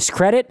want to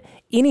discredit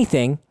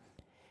anything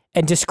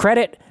and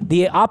discredit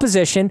the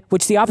opposition,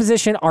 which the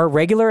opposition are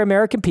regular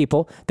American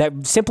people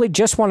that simply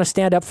just want to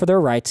stand up for their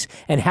rights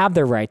and have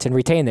their rights and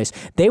retain this.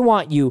 They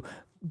want you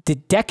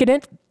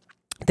decadent.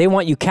 They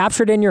want you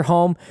captured in your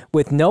home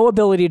with no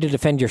ability to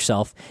defend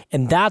yourself.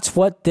 And that's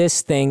what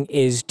this thing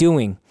is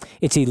doing.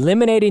 It's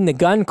eliminating the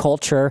gun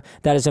culture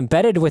that is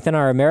embedded within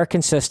our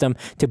American system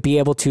to be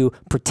able to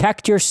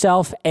protect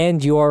yourself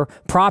and your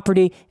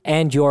property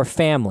and your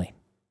family.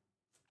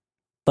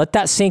 Let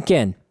that sink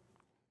in.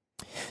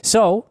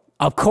 So,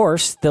 of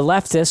course, the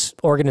leftist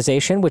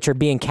organization, which are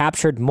being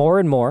captured more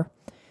and more,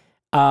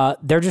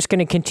 they're just going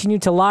to continue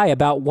to lie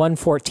about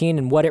 114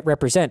 and what it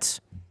represents,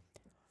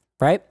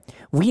 right?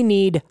 We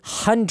need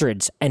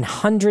hundreds and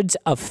hundreds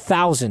of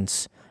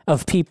thousands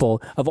of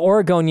people, of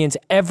Oregonians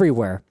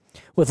everywhere,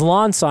 with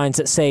lawn signs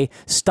that say,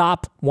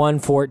 Stop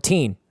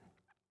 114.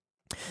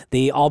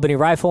 The Albany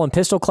Rifle and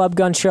Pistol Club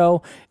Gun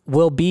Show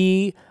will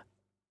be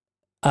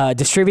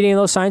distributing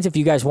those signs if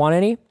you guys want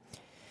any.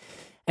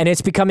 And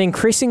it's becoming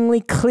increasingly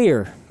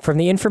clear from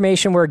the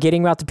information we're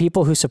getting about the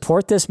people who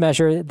support this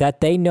measure that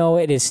they know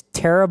it is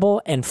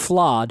terrible and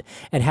flawed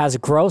and has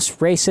gross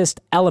racist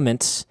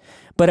elements,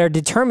 but are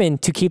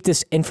determined to keep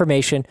this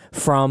information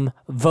from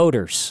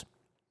voters.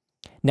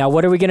 Now,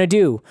 what are we going to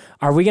do?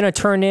 Are we going to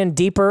turn in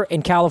deeper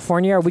in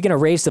California? Are we going to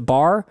raise the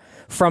bar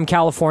from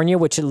California,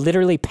 which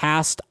literally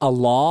passed a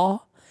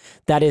law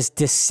that is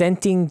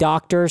dissenting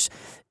doctors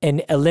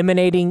and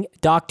eliminating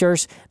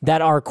doctors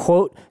that are,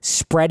 quote,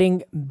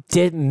 spreading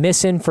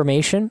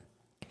misinformation?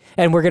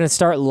 And we're going to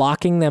start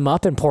locking them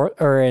up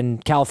in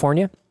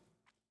California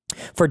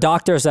for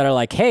doctors that are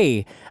like,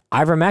 hey,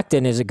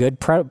 ivermectin is a good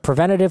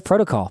preventative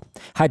protocol.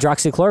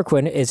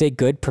 Hydroxychloroquine is a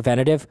good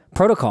preventative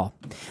protocol.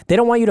 They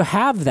don't want you to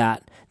have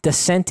that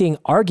dissenting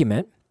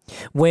argument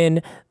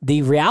when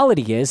the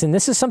reality is, and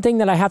this is something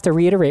that I have to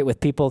reiterate with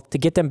people to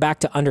get them back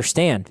to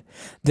understand,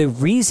 the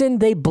reason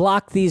they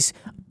block these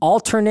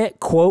alternate,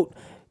 quote,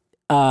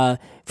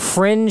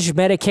 fringe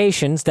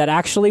medications that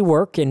actually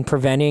work in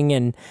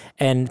preventing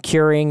and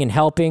curing and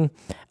helping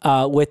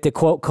with the,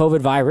 quote,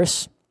 COVID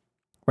virus,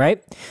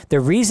 right?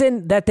 The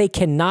reason that they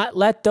cannot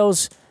let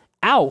those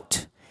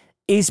out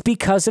is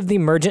because of the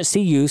emergency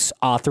use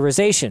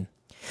authorization.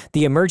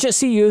 The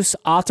emergency use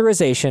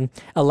authorization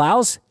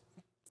allows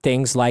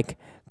things like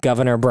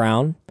Governor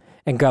Brown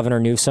and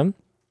Governor Newsom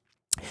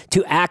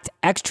to act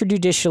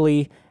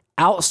extrajudicially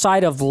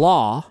outside of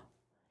law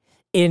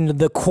in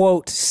the,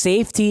 quote,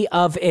 safety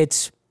of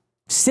its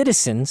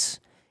citizens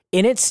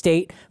in its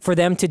state for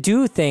them to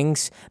do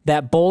things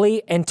that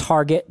bully and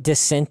target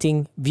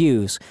dissenting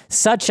views,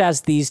 such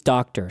as these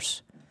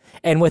doctors.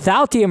 And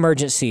without the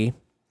emergency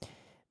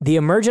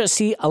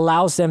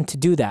allows them to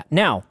do that.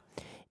 Now,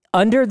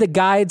 under the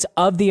guides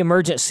of the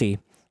emergency,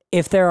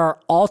 if there are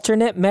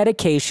alternate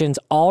medications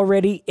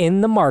already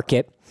in the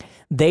market,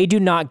 they do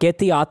not get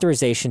the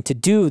authorization to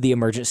do the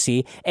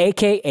emergency,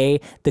 aka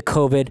the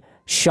COVID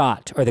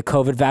shot or the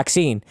COVID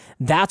vaccine.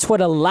 That's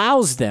what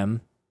allows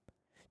them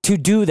to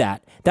do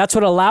that. That's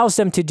what allows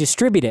them to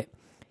distribute it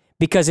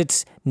because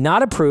it's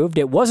not approved.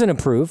 It wasn't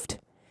approved.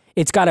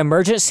 It's got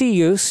emergency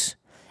use,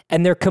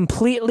 and they're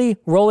completely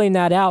rolling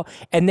that out.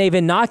 And they've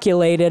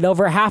inoculated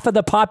over half of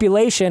the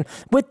population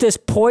with this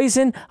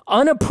poison,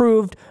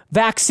 unapproved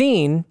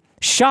vaccine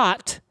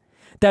shot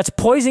that's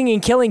poisoning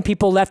and killing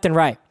people left and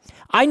right.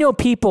 I know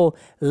people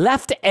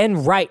left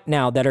and right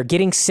now that are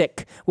getting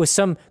sick with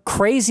some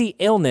crazy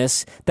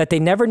illness that they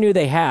never knew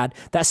they had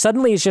that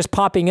suddenly is just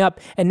popping up.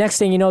 And next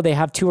thing you know, they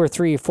have 2 or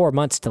 3 or 4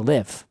 months to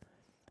live.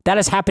 That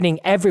is happening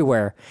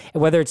everywhere,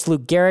 whether it's Lou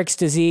Gehrig's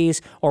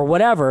disease or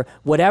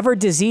whatever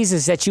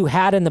diseases that you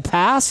had in the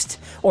past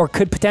or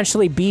could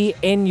potentially be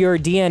in your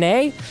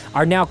DNA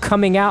are now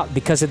coming out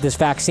because of this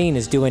vaccine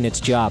is doing its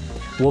job.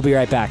 We'll be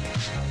right back.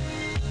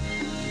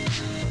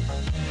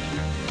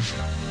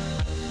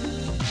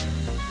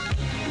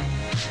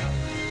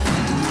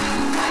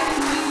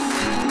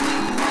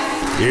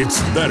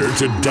 It's better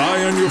to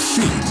die on your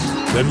feet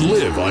than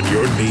live on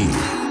your knee.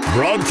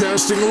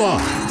 Broadcasting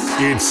live,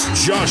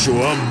 it's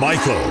Joshua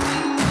Michael.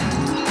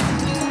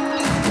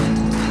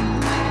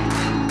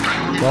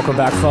 Welcome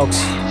back, folks.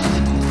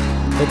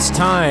 It's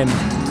time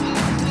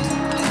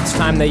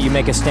that you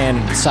make a stand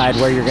and decide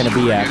where you're going to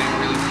be at.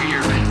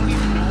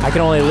 I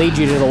can only lead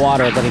you to the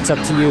water, but it's up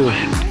to you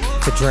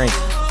to drink.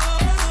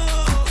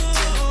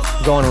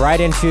 Going right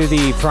into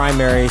the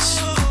primaries,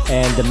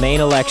 and the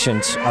main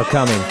elections are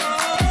coming.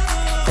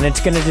 And it's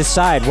going to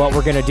decide what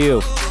we're going to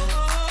do.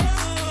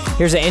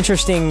 Here's an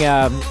interesting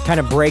kind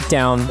of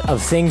breakdown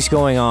of things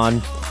going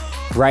on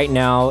right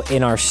now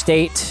in our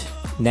state,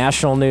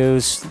 national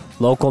news,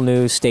 local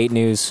news, state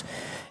news,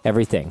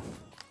 everything.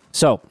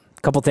 So,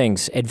 a couple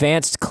things.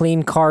 Advanced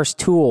Clean Cars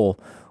Tool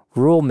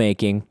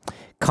rulemaking.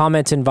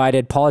 Comments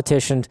invited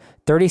politicians.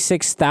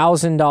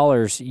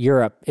 $36,000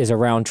 Europe is a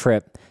round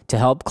trip to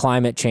help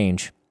climate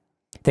change.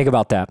 Think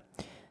about that.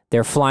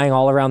 They're flying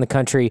all around the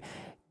country,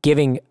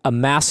 giving a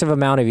massive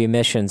amount of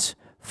emissions,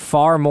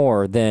 far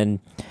more than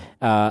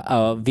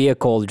a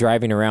vehicle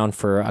driving around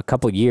for a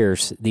couple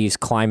years, these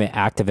climate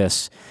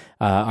activists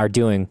are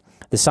doing.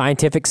 The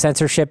scientific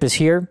censorship is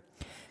here.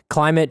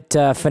 Climate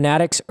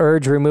fanatics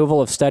urge removal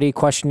of study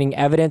questioning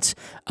evidence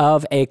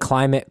of a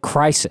climate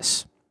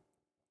crisis.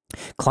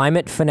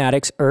 Climate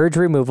fanatics urge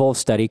removal of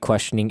study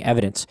questioning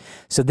evidence.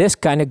 So this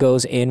kind of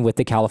goes in with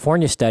the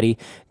California study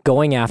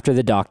going after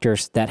the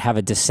doctors that have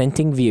a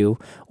dissenting view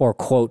or,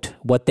 quote,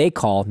 what they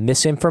call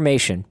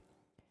misinformation,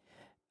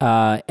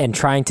 and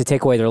trying to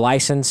take away their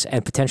license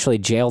and potentially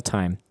jail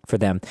time for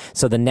them.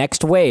 So the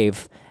next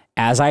wave,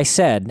 as I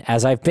said,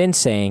 as I've been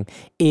saying,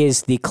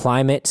 is the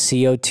climate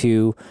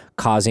CO2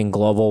 causing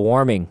global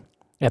warming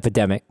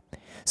epidemic.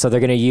 So they're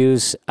going to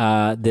use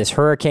this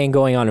hurricane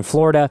going on in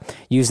Florida,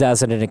 use that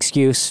as an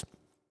excuse,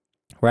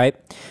 right?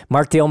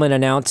 Mark Thielman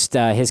announced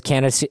his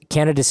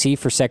candidacy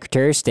for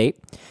Secretary of State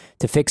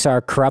to fix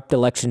our corrupt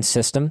election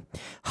system.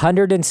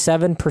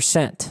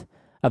 107%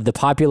 of the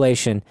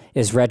population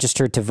is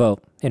registered to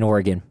vote in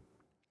Oregon.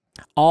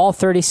 All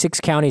 36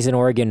 counties in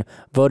Oregon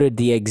voted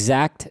the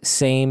exact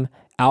same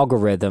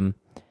algorithm.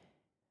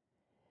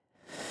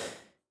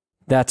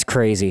 That's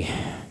crazy.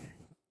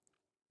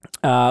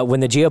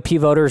 When the GOP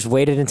voters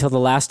waited until the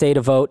last day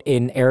to vote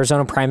in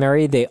Arizona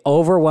primary, they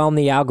overwhelmed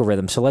the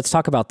algorithm. So let's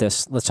talk about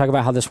this. Let's talk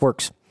about how this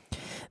works.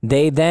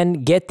 They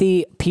then get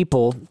the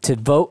people to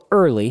vote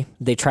early.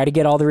 They try to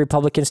get all the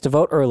Republicans to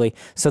vote early.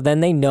 So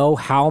then they know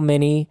how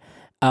many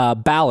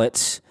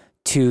ballots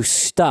to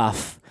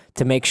stuff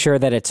to make sure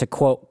that it's a,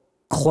 quote,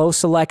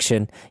 close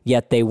election,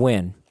 yet they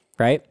win,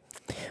 right?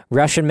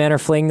 Russian men are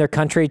fleeing their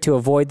country to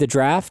avoid the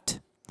draft.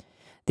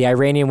 The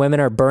Iranian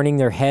women are burning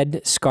their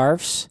head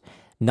scarves,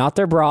 not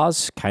their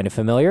bras, kind of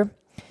familiar.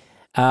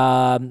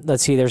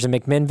 Let's see, there's a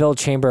McMinnville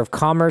Chamber of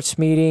Commerce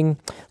meeting.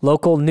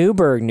 Local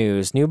Newburgh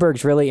news.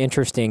 Newburgh's really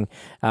interesting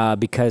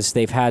because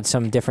they've had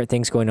some different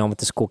things going on with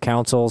the school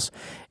councils,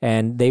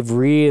 and they've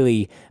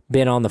really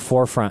been on the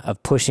forefront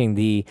of pushing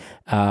the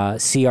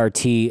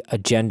CRT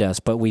agendas,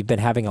 but we've been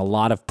having a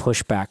lot of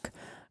pushback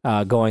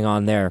going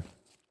on there.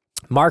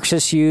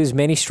 Marxists use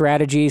many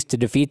strategies to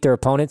defeat their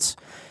opponents.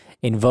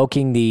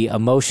 Invoking the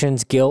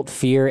emotions, guilt,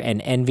 fear,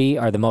 and envy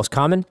are the most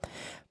common.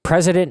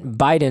 President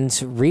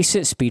Biden's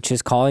recent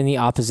speeches calling the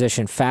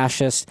opposition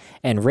fascist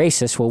and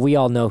racist, well, we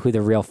all know who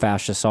the real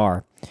fascists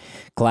are.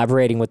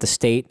 Collaborating with the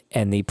state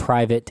and the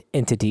private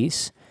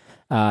entities,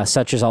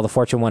 such as all the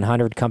Fortune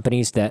 100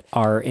 companies that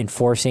are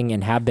enforcing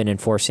and have been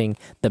enforcing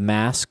the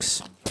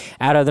masks.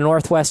 Out of the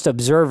Northwest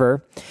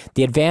Observer,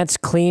 the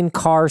Advanced Clean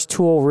Cars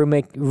Tool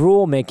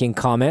rulemaking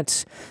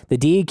comments, the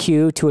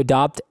DEQ to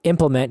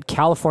implement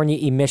California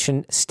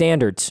emission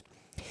standards.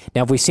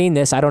 Now, if we've seen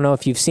this, I don't know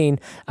if you've seen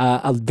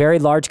a very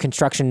large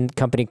construction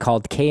company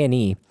called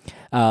K&E,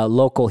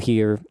 local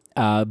here,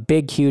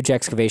 big, huge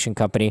excavation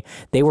company.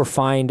 They were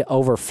fined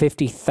over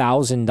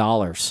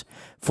 $50,000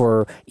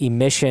 for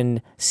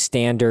emission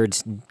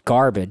standards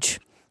garbage,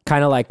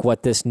 kind of like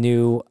what this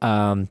new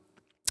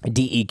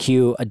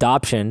DEQ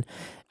adoption,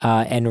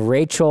 and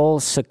Rachel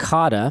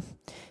Sakata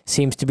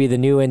seems to be the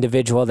new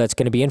individual that's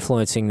going to be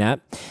influencing that.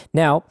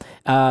 Now,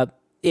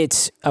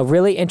 it's a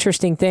really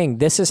interesting thing.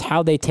 This is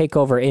how they take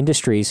over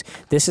industries.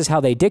 This is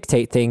how they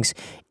dictate things,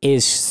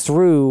 is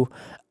through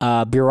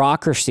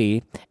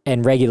bureaucracy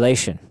and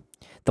regulation.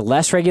 The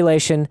less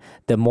regulation,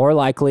 the more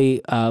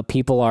likely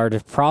people are to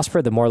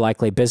prosper, the more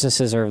likely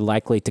businesses are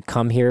likely to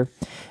come here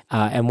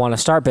and want to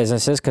start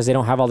businesses because they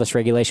don't have all this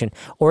regulation.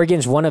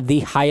 Oregon's one of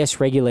the highest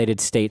regulated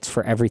states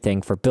for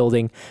everything, for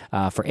building,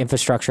 for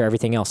infrastructure,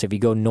 everything else. If you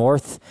go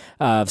north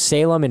of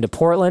Salem into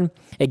Portland,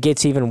 it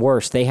gets even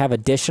worse. They have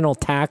additional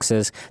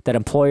taxes that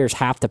employers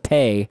have to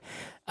pay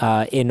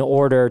in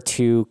order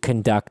to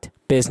conduct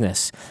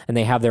business. And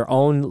they have their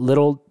own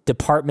little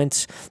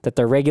departments that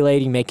they're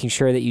regulating, making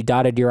sure that you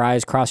dotted your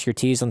I's, crossed your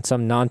T's on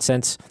some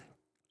nonsense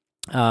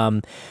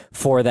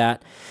for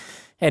that.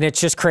 And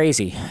it's just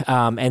crazy.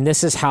 And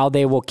this is how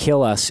they will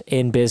kill us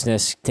in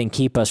business and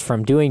keep us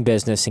from doing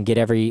business and get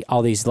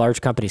all these large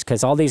companies,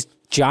 because all these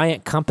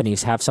giant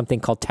companies have something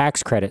called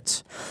tax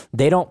credits.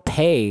 They don't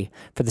pay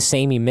for the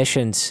same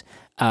emissions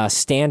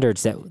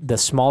standards that the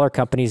smaller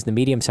companies, the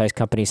medium-sized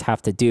companies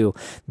have to do.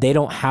 They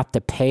don't have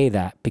to pay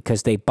that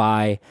because they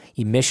buy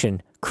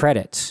emission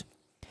credits.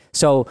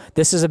 So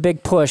this is a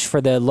big push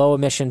for the low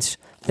emissions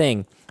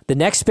thing. The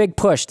next big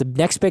push, the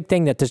next big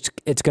thing that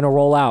it's going to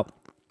roll out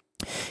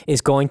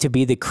is going to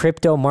be the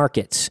crypto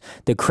markets,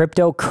 the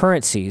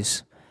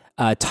cryptocurrencies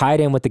tied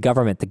in with the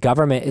government. The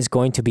government is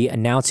going to be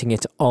announcing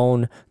its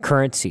own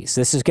currencies.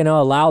 This is going to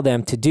allow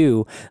them to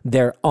do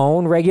their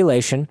own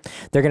regulation.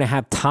 They're going to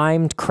have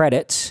timed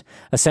credits.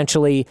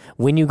 Essentially,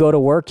 when you go to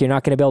work, you're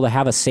not going to be able to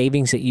have a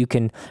savings that you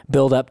can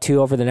build up to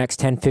over the next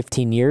 10,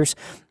 15 years.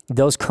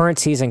 Those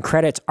currencies and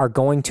credits are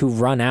going to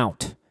run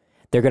out.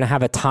 They're going to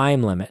have a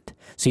time limit.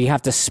 So you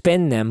have to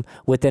spend them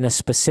within a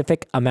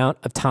specific amount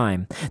of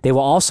time. They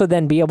will also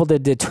then be able to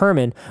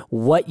determine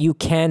what you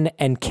can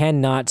and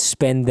cannot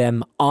spend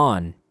them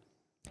on.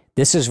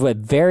 This is a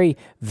very,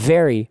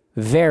 very,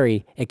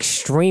 very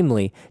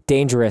extremely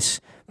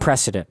dangerous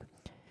precedent.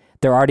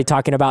 They're already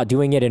talking about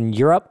doing it in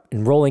Europe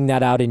and rolling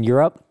that out in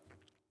Europe.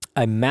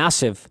 A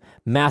massive,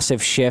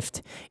 massive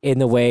shift in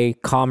the way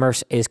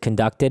commerce is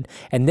conducted.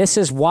 And this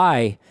is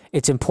why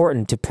it's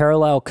important to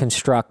parallel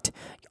construct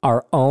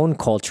our own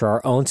culture,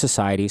 our own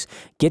societies,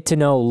 get to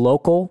know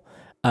local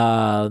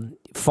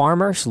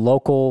farmers,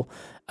 local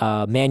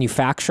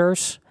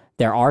manufacturers.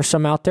 There are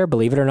some out there,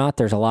 believe it or not.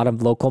 There's a lot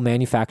of local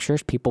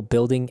manufacturers, people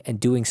building and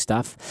doing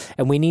stuff.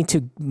 And we need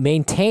to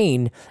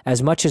maintain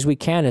as much as we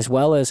can, as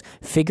well as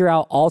figure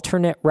out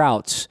alternate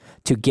routes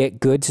to get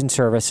goods and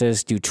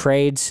services, do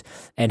trades,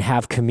 and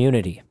have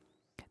community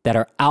that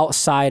are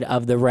outside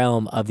of the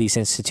realm of these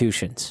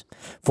institutions.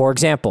 For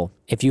example,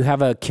 if you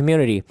have a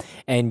community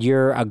and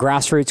you're a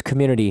grassroots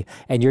community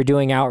and you're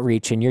doing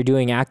outreach and you're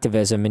doing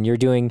activism and you're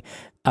doing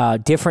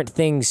different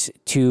things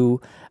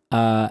to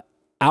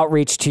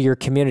outreach to your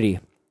community,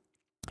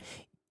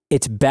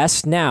 it's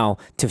best now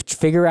to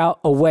figure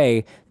out a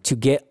way to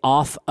get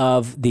off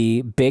of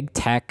the big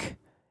tech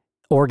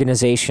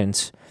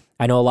organizations.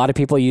 I know a lot of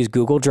people use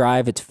Google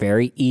Drive. It's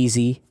very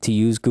easy to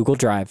use Google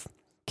Drive.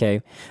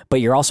 Okay.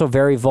 But you're also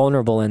very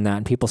vulnerable in that.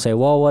 And people say,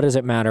 well, what does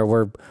it matter?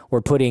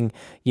 We're putting,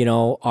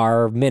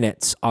 our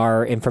minutes,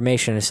 our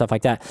information and stuff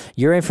like that.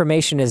 Your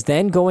information is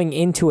then going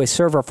into a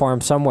server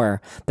farm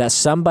somewhere that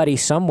somebody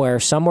somewhere,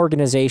 some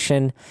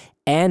organization,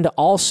 and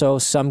also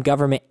some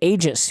government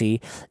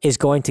agency is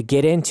going to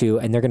get into,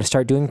 and they're going to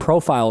start doing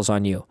profiles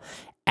on you.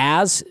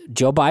 As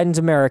Joe Biden's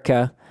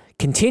America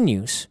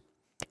continues,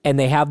 and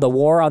they have the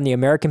war on the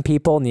American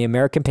people and the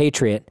American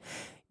patriot,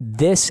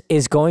 this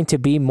is going to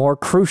be more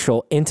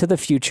crucial into the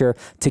future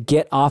to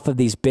get off of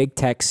these big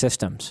tech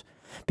systems.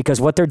 Because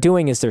what they're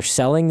doing is they're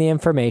selling the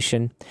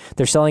information.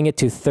 They're selling it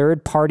to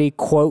third-party,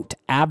 quote,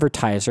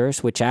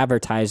 advertisers, which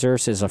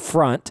advertisers is a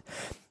front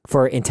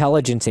for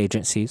intelligence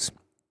agencies.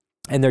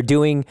 And they're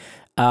doing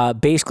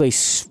basically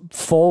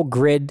full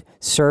grid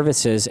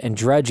services and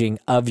dredging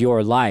of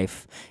your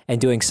life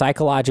and doing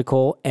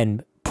psychological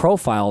and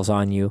profiles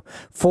on you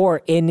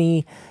for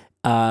any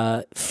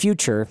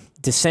future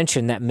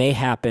dissension that may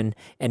happen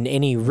and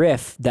any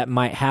rift that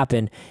might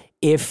happen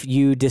if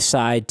you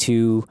decide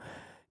to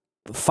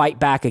fight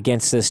back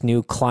against this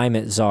new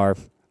climate czar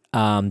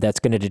that's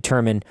going to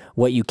determine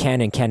what you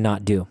can and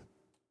cannot do.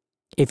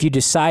 If you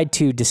decide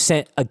to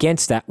dissent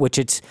against that, which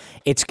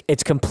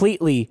it's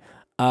completely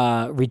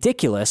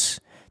ridiculous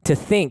to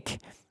think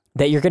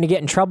that you're going to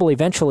get in trouble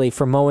eventually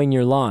for mowing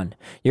your lawn.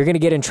 You're going to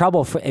get in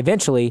trouble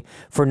eventually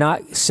for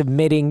not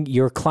submitting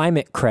your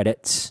climate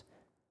credits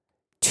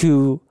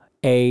to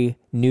a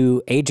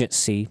new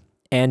agency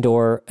and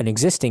or an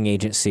existing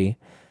agency.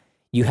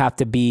 You have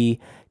to be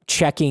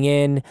checking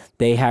in.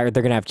 They're going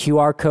to have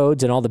QR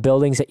codes in all the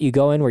buildings that you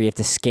go in where you have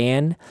to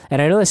scan.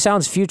 And I know this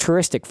sounds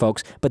futuristic,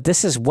 folks, but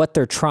this is what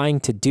they're trying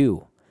to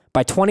do.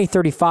 By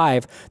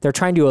 2035, they're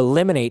trying to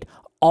eliminate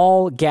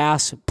all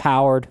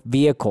gas-powered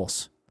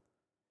vehicles.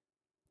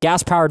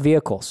 Gas-powered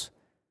vehicles.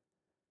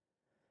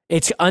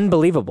 It's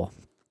unbelievable.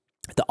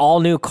 the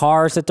all-new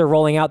cars that they're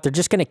rolling out, they're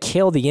just going to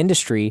kill the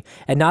industry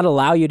and not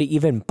allow you to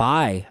even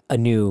buy a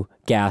new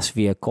gas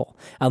vehicle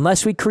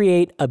unless we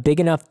create a big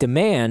enough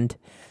demand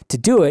to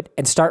do it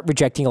and start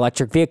rejecting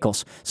electric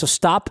vehicles. So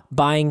stop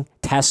buying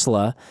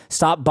Tesla,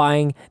 stop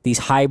buying these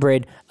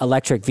hybrid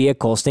electric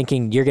vehicles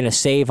thinking you're going to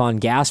save on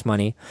gas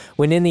money,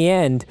 when in the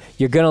end,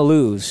 you're going to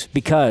lose,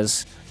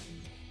 because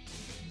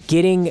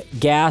getting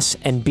gas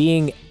and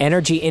being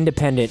energy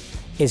independent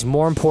is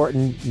more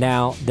important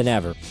now than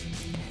ever.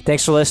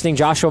 Thanks for listening.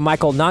 Joshua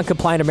Michael,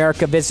 Noncompliant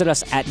America. Visit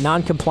us at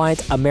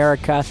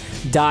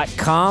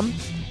noncompliantamerica.com.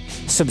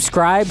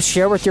 Subscribe,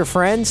 share with your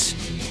friends,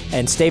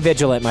 and stay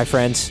vigilant, my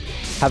friends.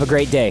 Have a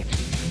great day.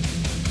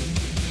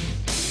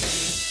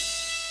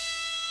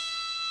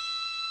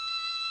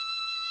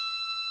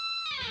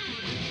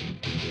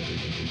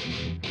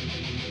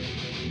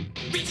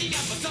 Reaching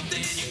out for something you